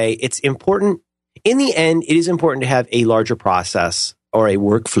why I say it's important. In the end, it is important to have a larger process or a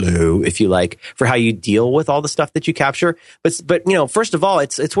workflow, if you like, for how you deal with all the stuff that you capture. But first of all,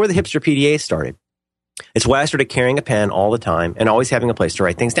 it's where the hipster PDA started. It's why I started carrying a pen all the time and always having a place to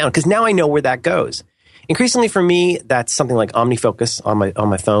write things down, because now I know where that goes. Increasingly for me, that's something like OmniFocus on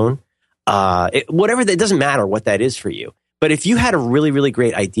my phone. It doesn't matter what that is for you. But if you had a really, really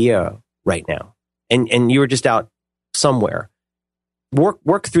great idea right now and you were just out somewhere,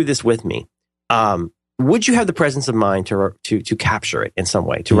 work through this with me. Would you have the presence of mind to capture it in some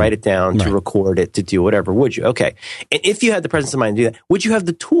way, to write it down, to record it, to do whatever? Would you? Okay. And if you had the presence of mind to do that, would you have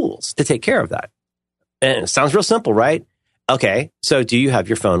the tools to take care of that? And it sounds real simple, right? Okay. So do you have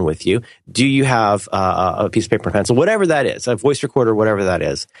your phone with you? Do you have a piece of paper and pencil, whatever that is, a voice recorder, whatever that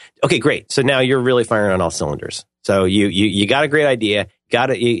is? Okay, great. So now you're really firing on all cylinders. So you got a great idea.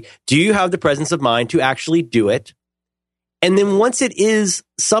 Do you have the presence of mind to actually do it? And then once it is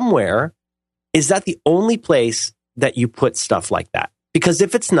somewhere, is that the only place that you put stuff like that? Because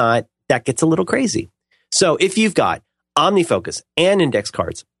if it's not, that gets a little crazy. So if you've got OmniFocus and index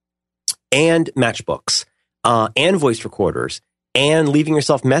cards and matchbooks and voice recorders and leaving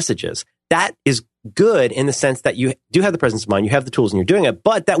yourself messages, that is good in the sense that you do have the presence of mind, you have the tools and you're doing it,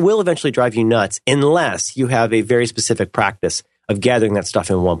 but that will eventually drive you nuts unless you have a very specific practice of gathering that stuff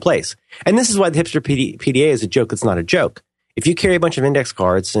in one place. And this is why the hipster PDA is a joke that's not a joke. If you carry a bunch of index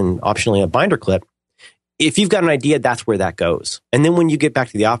cards and optionally a binder clip, if you've got an idea, that's where that goes. And then when you get back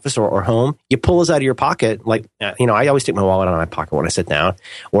to the office or home, you pull those out of your pocket. Like, I always take my wallet out of my pocket when I sit down,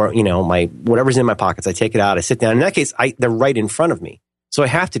 or, my whatever's in my pockets, I take it out, I sit down. In that case, they're right in front of me. So I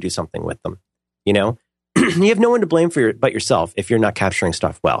have to do something with them. You have no one to blame but yourself if you're not capturing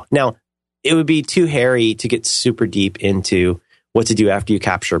stuff well. Now, it would be too hairy to get super deep into what to do after you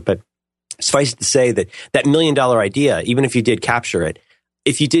capture. But suffice it to say that $1 million idea, even if you did capture it,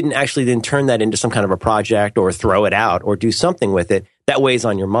 if you didn't actually then turn that into some kind of a project or throw it out or do something with it, that weighs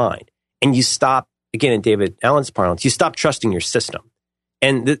on your mind. And you stop, again, in David Allen's parlance, you stop trusting your system.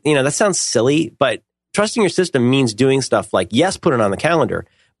 And, that sounds silly, but trusting your system means doing stuff like, yes, put it on the calendar,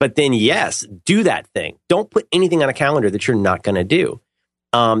 but then, yes, do that thing. Don't put anything on a calendar that you're not going to do.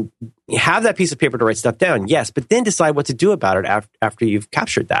 Have that piece of paper to write stuff down, yes, but then decide what to do about it after you've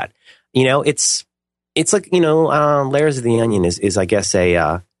captured that. It's like, layers of the onion is I guess,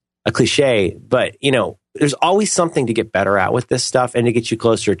 a cliche, but, there's always something to get better at with this stuff and to get you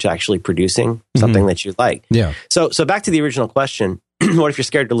closer to actually producing something that you like. Yeah. So back to the original question, what if you're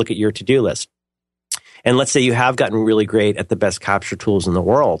scared to look at your to-do list? And let's say you have gotten really great at the best capture tools in the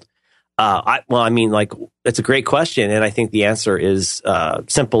world. It's a great question. And I think the answer is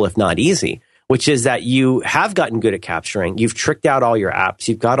simple, if not easy, which is that you have gotten good at capturing. You've tricked out all your apps.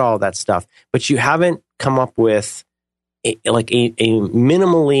 You've got all that stuff, but you haven't come up with a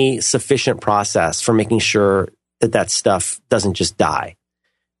minimally sufficient process for making sure that stuff doesn't just die.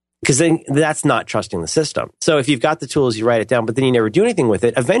 Because then that's not trusting the system. So if you've got the tools, you write it down, but then you never do anything with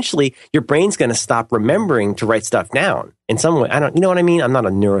it, eventually your brain's going to stop remembering to write stuff down in some way. You know what I mean? I'm not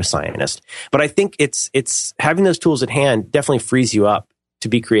a neuroscientist, but I think it's having those tools at hand definitely frees you up to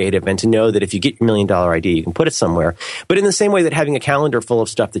be creative and to know that if you get your $1 million idea, you can put it somewhere. But in the same way that having a calendar full of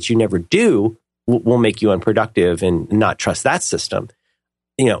stuff that you never do will make you unproductive and not trust that system.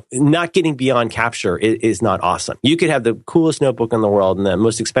 Not getting beyond capture is not awesome. You could have the coolest notebook in the world and the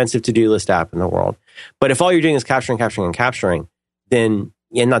most expensive to-do list app in the world. But if all you're doing is capturing, then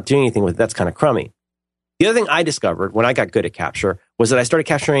you're not doing anything with it. That's kind of crummy. The other thing I discovered when I got good at capture was that I started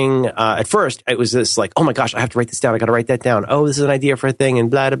capturing, at first, it was this like, oh my gosh, I have to write this down. I got to write that down. Oh, this is an idea for a thing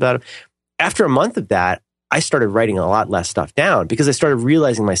and blah, blah, blah. After a month of that, I started writing a lot less stuff down because I started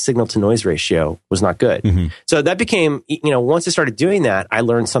realizing my signal to noise ratio was not good. Mm-hmm. So that became, once I started doing that, I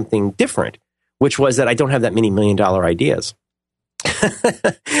learned something different, which was that I don't have that many $1 million ideas.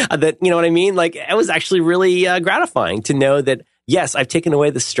 That, you know what I mean? Like, it was actually really gratifying to know that, yes, I've taken away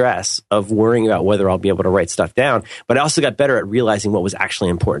the stress of worrying about whether I'll be able to write stuff down, but I also got better at realizing what was actually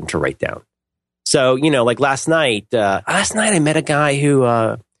important to write down. So, like last night I met a guy who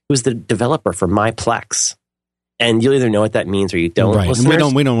was the developer for MyPlex. And you'll either know what that means or you don't. Right. We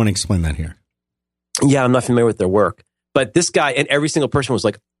don't want to explain that here. Yeah, I'm not familiar with their work. But this guy and every single person was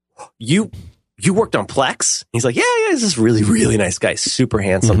like, you worked on Plex? And he's like, yeah, he's this really, really nice guy, super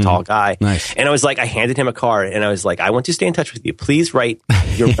handsome, tall guy. Nice. And I was like, I handed him a card and I was like, I want to stay in touch with you. Please write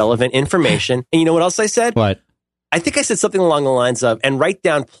your relevant information. And you know what else I said? What? I think I said something along the lines of, and write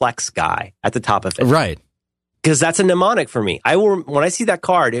down Plex guy at the top of it. Right. Because that's a mnemonic for me. I will, when I see that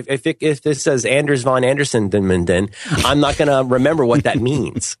card, if it says Anders von Andersen, I'm not going to remember what that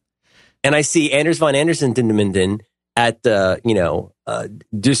means. And I see Anders von Andersen at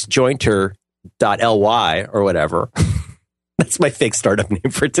disjointer.ly or whatever. That's my fake startup name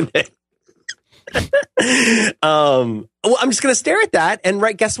for today. Well, I'm just going to stare at that and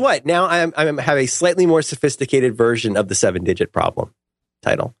guess what? Now I have a slightly more sophisticated version of the 7-digit problem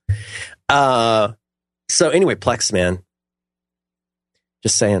title. So anyway, Plex, man,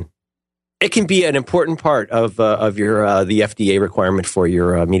 just saying, it can be an important part of your the FDA requirement for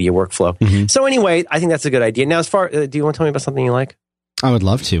your media workflow. Mm-hmm. So anyway, I think that's a good idea. Now, do you want to tell me about something you like? I would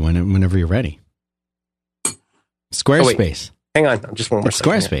love to whenever you're ready. Squarespace. Hang on, I'm just one more.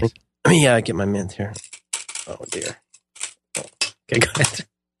 Squarespace. Let me get my mint here. Oh dear. Okay, go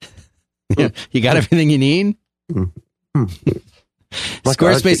ahead. You got everything you need. Mm-hmm.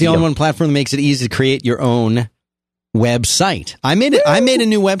 Squarespace, the only one platform that makes it easy to create your own website. I made a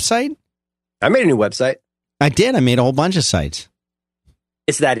new website. I made a new website. I did. I made a whole bunch of sites.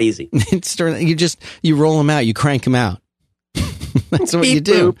 It's that easy. You roll them out. You crank them out. That's what you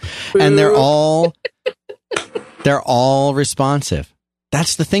do. And they're all responsive.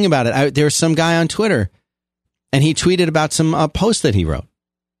 That's the thing about it. There was some guy on Twitter, and he tweeted about some post that he wrote.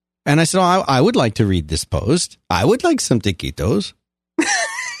 And I said, I would like to read this post. I would like some taquitos.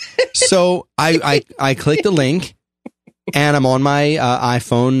 So I clicked the link, and I'm on my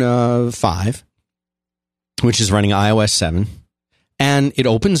iPhone 5, which is running iOS 7. And it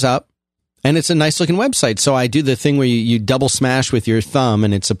opens up, and it's a nice looking website. So I do the thing where you double smash with your thumb,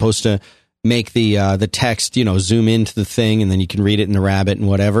 and it's supposed to make the text, zoom into the thing, and then you can read it in the rabbit and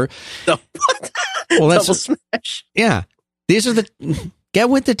whatever. Well, that's double smash. Yeah. These are get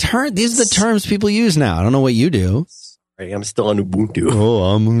with the term. These are the terms people use now. I don't know what you do. Sorry, I'm still on Ubuntu. Oh,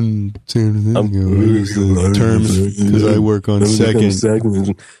 I'm on the terms because I work on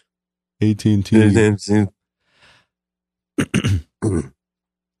second. AT&T.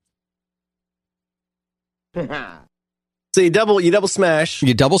 So you double smash.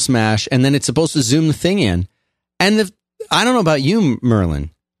 You double smash, and then it's supposed to zoom the thing in. And I don't know about you,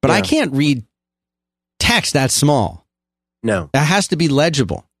 Merlin, but I can't read text that small. No. That has to be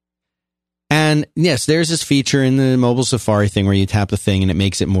legible. And yes, there's this feature in the mobile Safari thing where you tap the thing and it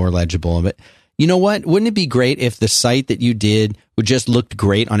makes it more legible. But you know what? Wouldn't it be great if the site that you did would just look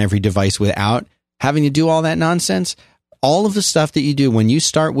great on every device without having to do all that nonsense? All of the stuff that you do when you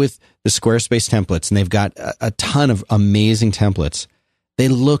start with the Squarespace templates, and they've got a ton of amazing templates. They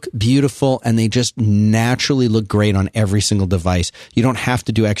look beautiful, and they just naturally look great on every single device. You don't have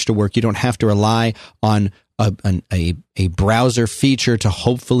to do extra work. You don't have to rely on a browser feature to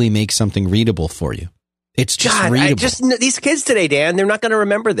hopefully make something readable for you. It's just readable. These kids today, Dan, they're not going to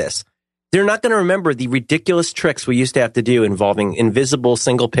remember this. They're not going to remember the ridiculous tricks we used to have to do involving invisible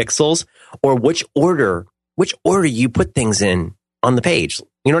single pixels or which order you put things in on the page.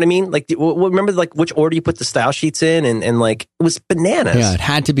 You know what I mean? Like, remember which order you put the style sheets in and like, it was bananas. Yeah, it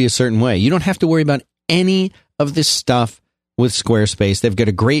had to be a certain way. You don't have to worry about any of this stuff with Squarespace.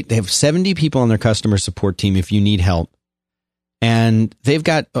 They have 70 people on their customer support team if you need help. And they've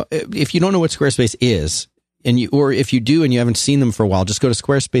got, if you don't know what Squarespace is, or if you do and you haven't seen them for a while, just go to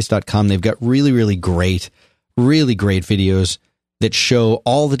squarespace.com. They've got really, really great videos that show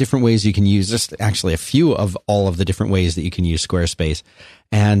all the different ways you can use, just actually a few of all of the different ways that you can use Squarespace.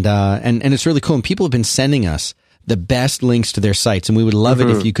 And it's really cool. And people have been sending us the best links to their sites. And we would love it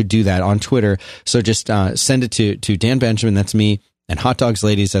if you could do that on Twitter. So just send it to Dan Benjamin, that's me, and Hot Dogs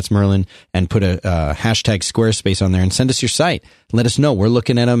Ladies, that's Merlin, and put a hashtag Squarespace on there and send us your site. Let us know. We're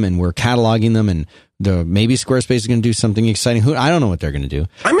looking at them and we're cataloging them, and maybe Squarespace is going to do something exciting. I don't know what they're going to do.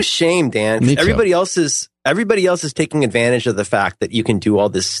 I'm ashamed, Dan. Everybody else is taking advantage of the fact that you can do all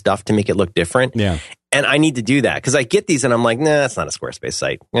this stuff to make it look different. Yeah. And I need to do that because I get these and I'm like, nah, that's not a Squarespace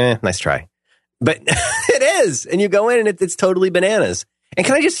site. Nice try. But it is. And you go in and it's totally bananas. And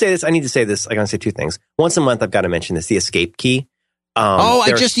can I just say this? I need to say this. I got to say two things. Once a month, I've got to mention this, the escape key.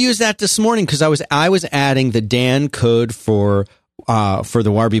 I just used that this morning because I was adding the Dan code for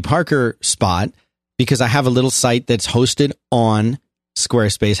the Warby Parker spot because I have a little site that's hosted on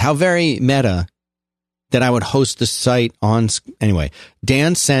Squarespace. How very meta that I would host the site on. Anyway,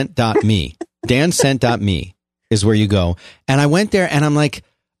 dansent.me. dansent.me is where you go. And I went there and I'm like,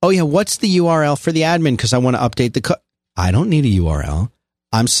 oh yeah, what's the URL for the admin? Because I want to update the code. I don't need a URL.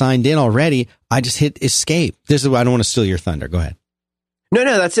 I'm signed in already. I just hit escape. I don't want to steal your thunder. Go ahead. No,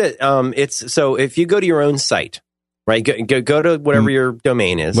 that's it. It's so if you go to your own site, right? Go to whatever your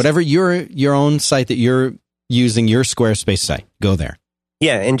domain is, whatever your own site that you're using, your Squarespace site. Go there.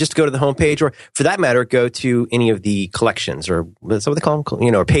 Yeah, and just go to the homepage, or for that matter, go to any of the collections, or that's what they call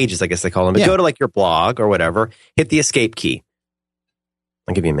them, or pages, I guess they call them. But go to like your blog or whatever. Hit the escape key.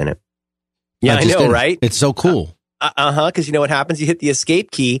 I'll give you a minute. Yeah, I know, right? It's so cool. Because you know what happens? You hit the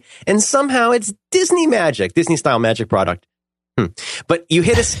escape key, and somehow it's Disney magic, Disney style magic product. But you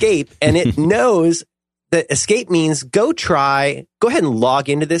hit escape, and it knows that escape means go ahead and log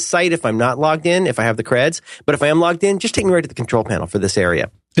into this site if I'm not logged in, if I have the creds. But if I am logged in, just take me right to the control panel for this area.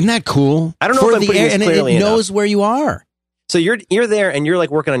 Isn't that cool? I don't know if I'm putting this clearly enough. And it knows where you are. So you're there, and you're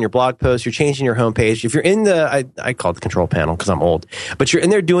like working on your blog post. You're changing your homepage. If you're in I call it the control panel because I'm old, but you're in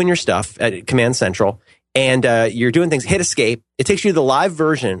there doing your stuff at Command Central. And you're doing things, hit escape. It takes you to the live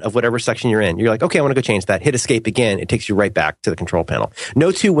version of whatever section you're in. You're like, okay, I want to go change that. Hit escape again. It takes you right back to the control panel.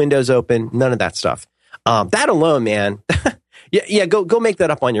 No two windows open. None of that stuff. That alone, man. yeah. Go make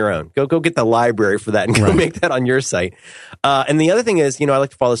that up on your own. Go get the library for that and go make that on your site. And the other thing is, I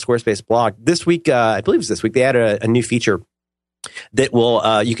like to follow the Squarespace blog. This week, I believe it was this week, they added a new feature that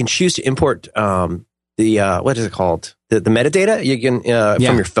will you can choose to import what is it called? The metadata you can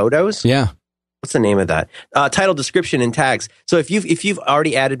from your photos. Yeah. what's the name of that? Title, description, and tags. So if you've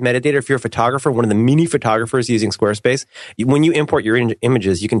already added metadata, if you're a photographer, one of the many photographers using Squarespace, when you import your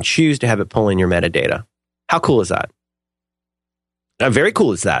images, you can choose to have it pull in your metadata. How cool is that? Very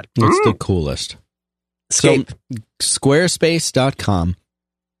cool is that? It's the coolest. Escape. So, Squarespace.com.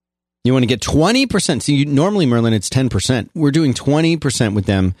 You want to get 20%. See, normally, Merlin, it's 10%. We're doing 20% with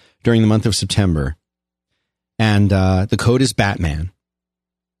them during the month of September. And the code is Batman.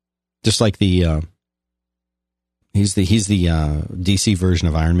 Just like the he's the DC version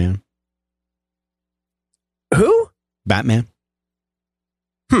of Iron Man. Who? Batman.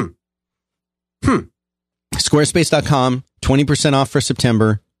 Squarespace.com, 20% off for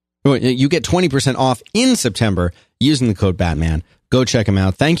September. You get 20% off in September using the code Batman. Go check them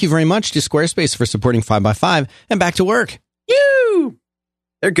out. Thank you very much to Squarespace for supporting 5x5, and back to work. You.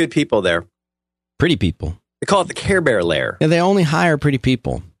 They're good people there. Pretty people. They call it the Care Bear lair. Yeah, they only hire pretty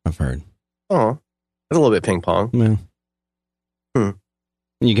people, I've heard. Oh, that's a little bit ping pong. Yeah.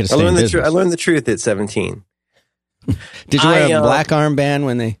 You get to stay in business. I learned the truth at 17. Did you wear a black armband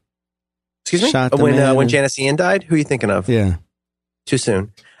when they shot the man? When Janice Ian died? Who are you thinking of? Yeah. Too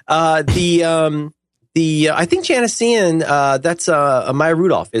soon. I think Janice Ian, that's Maya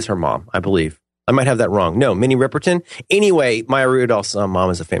Rudolph is her mom, I believe. I might have that wrong. No, Minnie Riperton. Anyway, Maya Rudolph's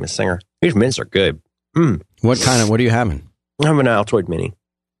mom is a famous singer. These mints are good. What are you having? I have an Altoid Mini.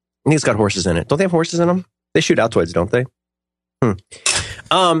 I think it's got horses in it. Don't they have horses in them? They shoot Altoids, don't they?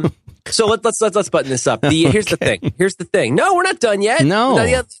 So let's button this up. Here's the thing. No, we're not done yet. No.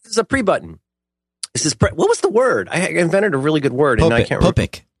 This is a pre-button. This is what was the word? I invented a really good word and I can't remember.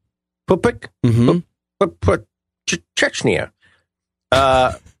 Pupik. Mm-hmm. Chechnya.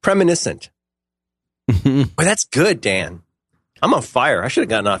 Premonition. Boy, that's good, Dan. I'm on fire. I should have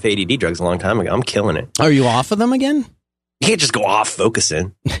gotten off ADD drugs a long time ago. I'm killing it. Are you off of them again? You can't just go off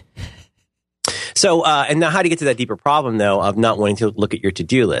focusing. So, and now how do you get to that deeper problem, though, of not wanting to look at your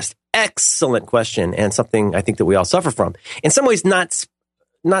to-do list? Excellent question, and something I think that we all suffer from. In some ways, not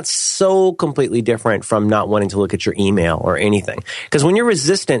so completely different from not wanting to look at your email or anything. Because when you're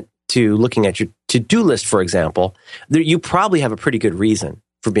resistant to looking at your to-do list, for example, you probably have a pretty good reason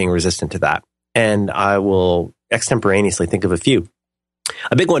for being resistant to that. And I will extemporaneously think of a few.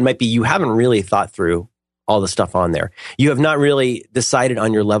 A big one might be you haven't really thought through all the stuff on there. You have not really decided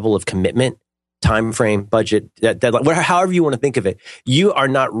on your level of commitment, time frame, budget, deadline, however you want to think of it. You are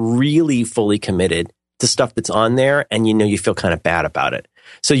not really fully committed to stuff that's on there, and you feel kind of bad about it.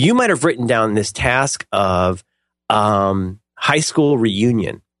 So you might have written down this task of high school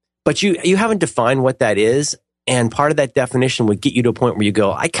reunion, but you haven't defined what that is. And part of that definition would get you to a point where you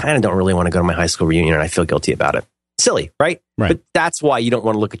go, I kind of don't really want to go to my high school reunion and I feel guilty about it. Silly, right? But that's why you don't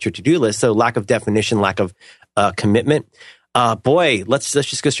want to look at your to-do list. So lack of definition, lack of commitment. Boy, let's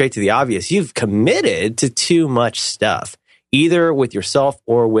just go straight to the obvious. You've committed to too much stuff, either with yourself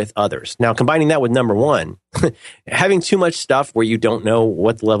or with others. Now, combining that with number one, having too much stuff where you don't know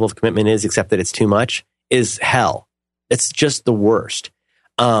what the level of commitment is, except that it's too much, is hell. It's just the worst.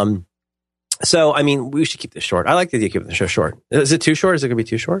 So, I mean, we should keep this short. I like that you keep the show short. Is it too short? Is it going to be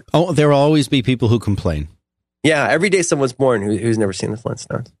too short? Oh, there will always be people who complain. Yeah, every day someone's born who's never seen the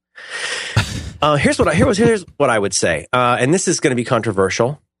Flintstones. Here's what I would say, and this is going to be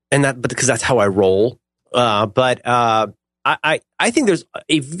controversial, but because that's how I roll. But I think there's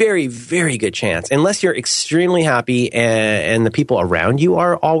a very, very good chance, unless you're extremely happy and the people around you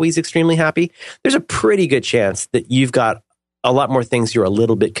are always extremely happy, there's a pretty good chance that you've got a lot more things you're a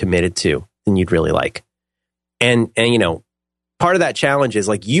little bit committed to than you'd really like. And part of that challenge is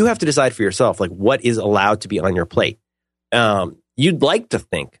like you have to decide for yourself, like what is allowed to be on your plate. You'd like to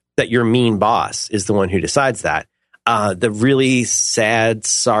think that your mean boss is the one who decides that. The really sad,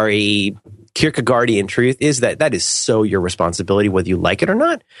 sorry, Kierkegaardian truth is that is so your responsibility, whether you like it or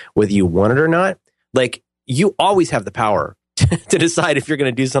not, whether you want it or not. Like you always have the power to decide if you're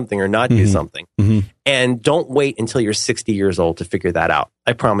going to do something or not do something. Mm-hmm. And don't wait until you're 60 years old to figure that out.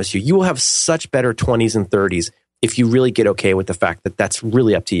 I promise you will have such better 20s and 30s if you really get okay with the fact that that's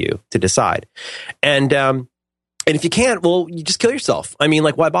really up to you to decide. And if you can't, well, you just kill yourself. I mean,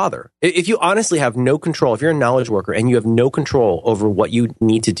 like, why bother? If you honestly have no control, if you're a knowledge worker and you have no control over what you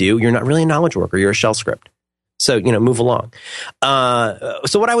need to do, you're not really a knowledge worker. You're a shell script. So, move along.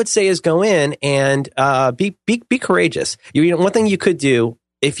 So what I would say is go in and be courageous. One thing you could do,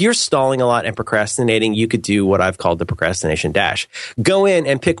 if you're stalling a lot and procrastinating, you could do what I've called the procrastination dash. Go in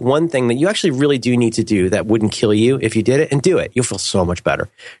and pick one thing that you actually really do need to do that wouldn't kill you if you did it, and do it. You'll feel so much better.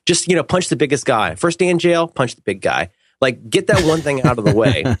 Just, punch the biggest guy. First day in jail, punch the big guy. Like, get that one thing out of the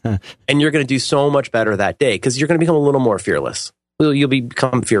way, and you're going to do so much better that day because you're going to become a little more fearless. Well, you'll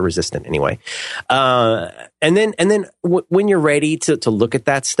become fear resistant anyway. And then when you're ready to look at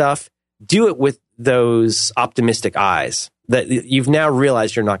that stuff, do it with those optimistic eyes that you've now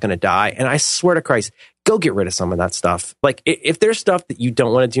realized you're not going to die. And I swear to Christ, go get rid of some of that stuff. Like if there's stuff that you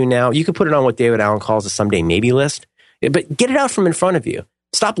don't want to do now, you can put it on what David Allen calls a someday maybe list, but get it out from in front of you.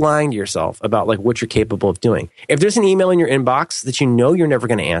 Stop lying to yourself about like what you're capable of doing. If there's an email in your inbox that you know you're never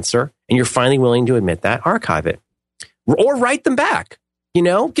going to answer and you're finally willing to admit that, archive it or write them back. You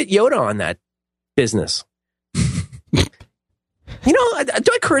know, get Yoda on that business. Do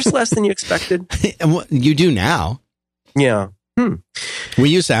I curse less than you expected? You do now. Yeah. We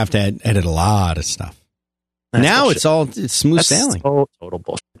used to have to edit a lot of stuff. That's now bullshit. it's smooth sailing. Total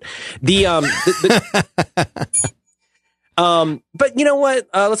bullshit. But you know what?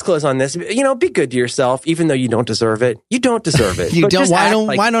 Let's close on this. Be good to yourself, even though you don't deserve it. You don't deserve it. You don't.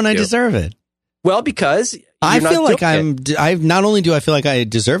 Why don't I deserve it? Well, because I feel like not only do I feel like I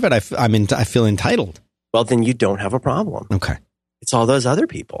deserve it, I feel entitled. Well, then you don't have a problem. Okay. It's all those other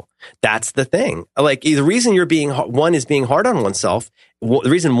people. That's the thing. Like the reason one is being hard on oneself. The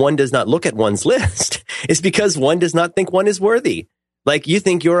reason one does not look at one's list is because one does not think one is worthy. Like you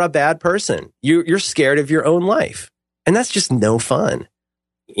think you're a bad person. You're scared of your own life. And that's just no fun,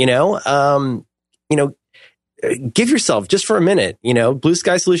 give yourself just for a minute, Blue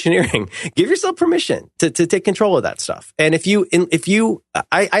Sky Solutioneering, give yourself permission to take control of that stuff. And I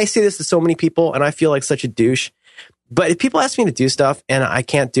say this to so many people and I feel like such a douche, but if people ask me to do stuff and I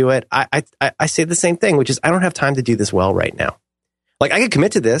can't do it, I say the same thing, which is I don't have time to do this well right now. Like I could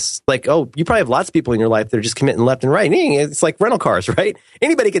commit to this. Like, you probably have lots of people in your life that are just committing left and right. It's like rental cars, right?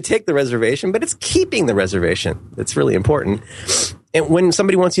 Anybody could take the reservation, but it's keeping the reservation that's really important. And when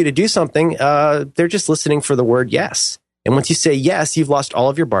somebody wants you to do something, they're just listening for the word yes. And once you say yes, you've lost all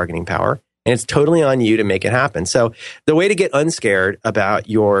of your bargaining power, and it's totally on you to make it happen. So the way to get unscared about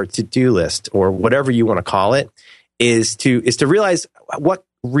your to-do list or whatever you want to call it is to realize what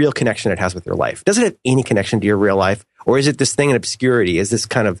real connection it has with your life. Does it have any connection to your real life? Or is it this thing in obscurity? Is this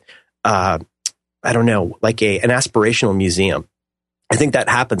kind of, I don't know, like an aspirational museum? I think that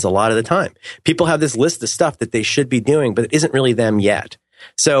happens a lot of the time. People have this list of stuff that they should be doing, but it isn't really them yet.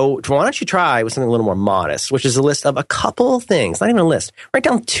 So why don't you try with something a little more modest, which is a list of a couple things, not even a list. Write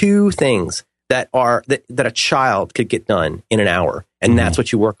down 2 things that a child could get done in an hour. And that's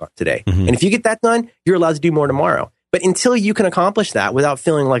what you work on today. Mm-hmm. And if you get that done, you're allowed to do more tomorrow. But until you can accomplish that without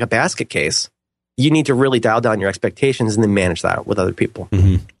feeling like a basket case, you need to really dial down your expectations and then manage that with other people.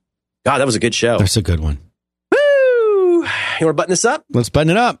 Mm-hmm. God, that was a good show. That's a good one. Woo! You want to button this up? Let's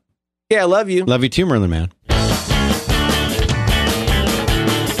button it up. Yeah, I love you. Love you too, Merlin Man.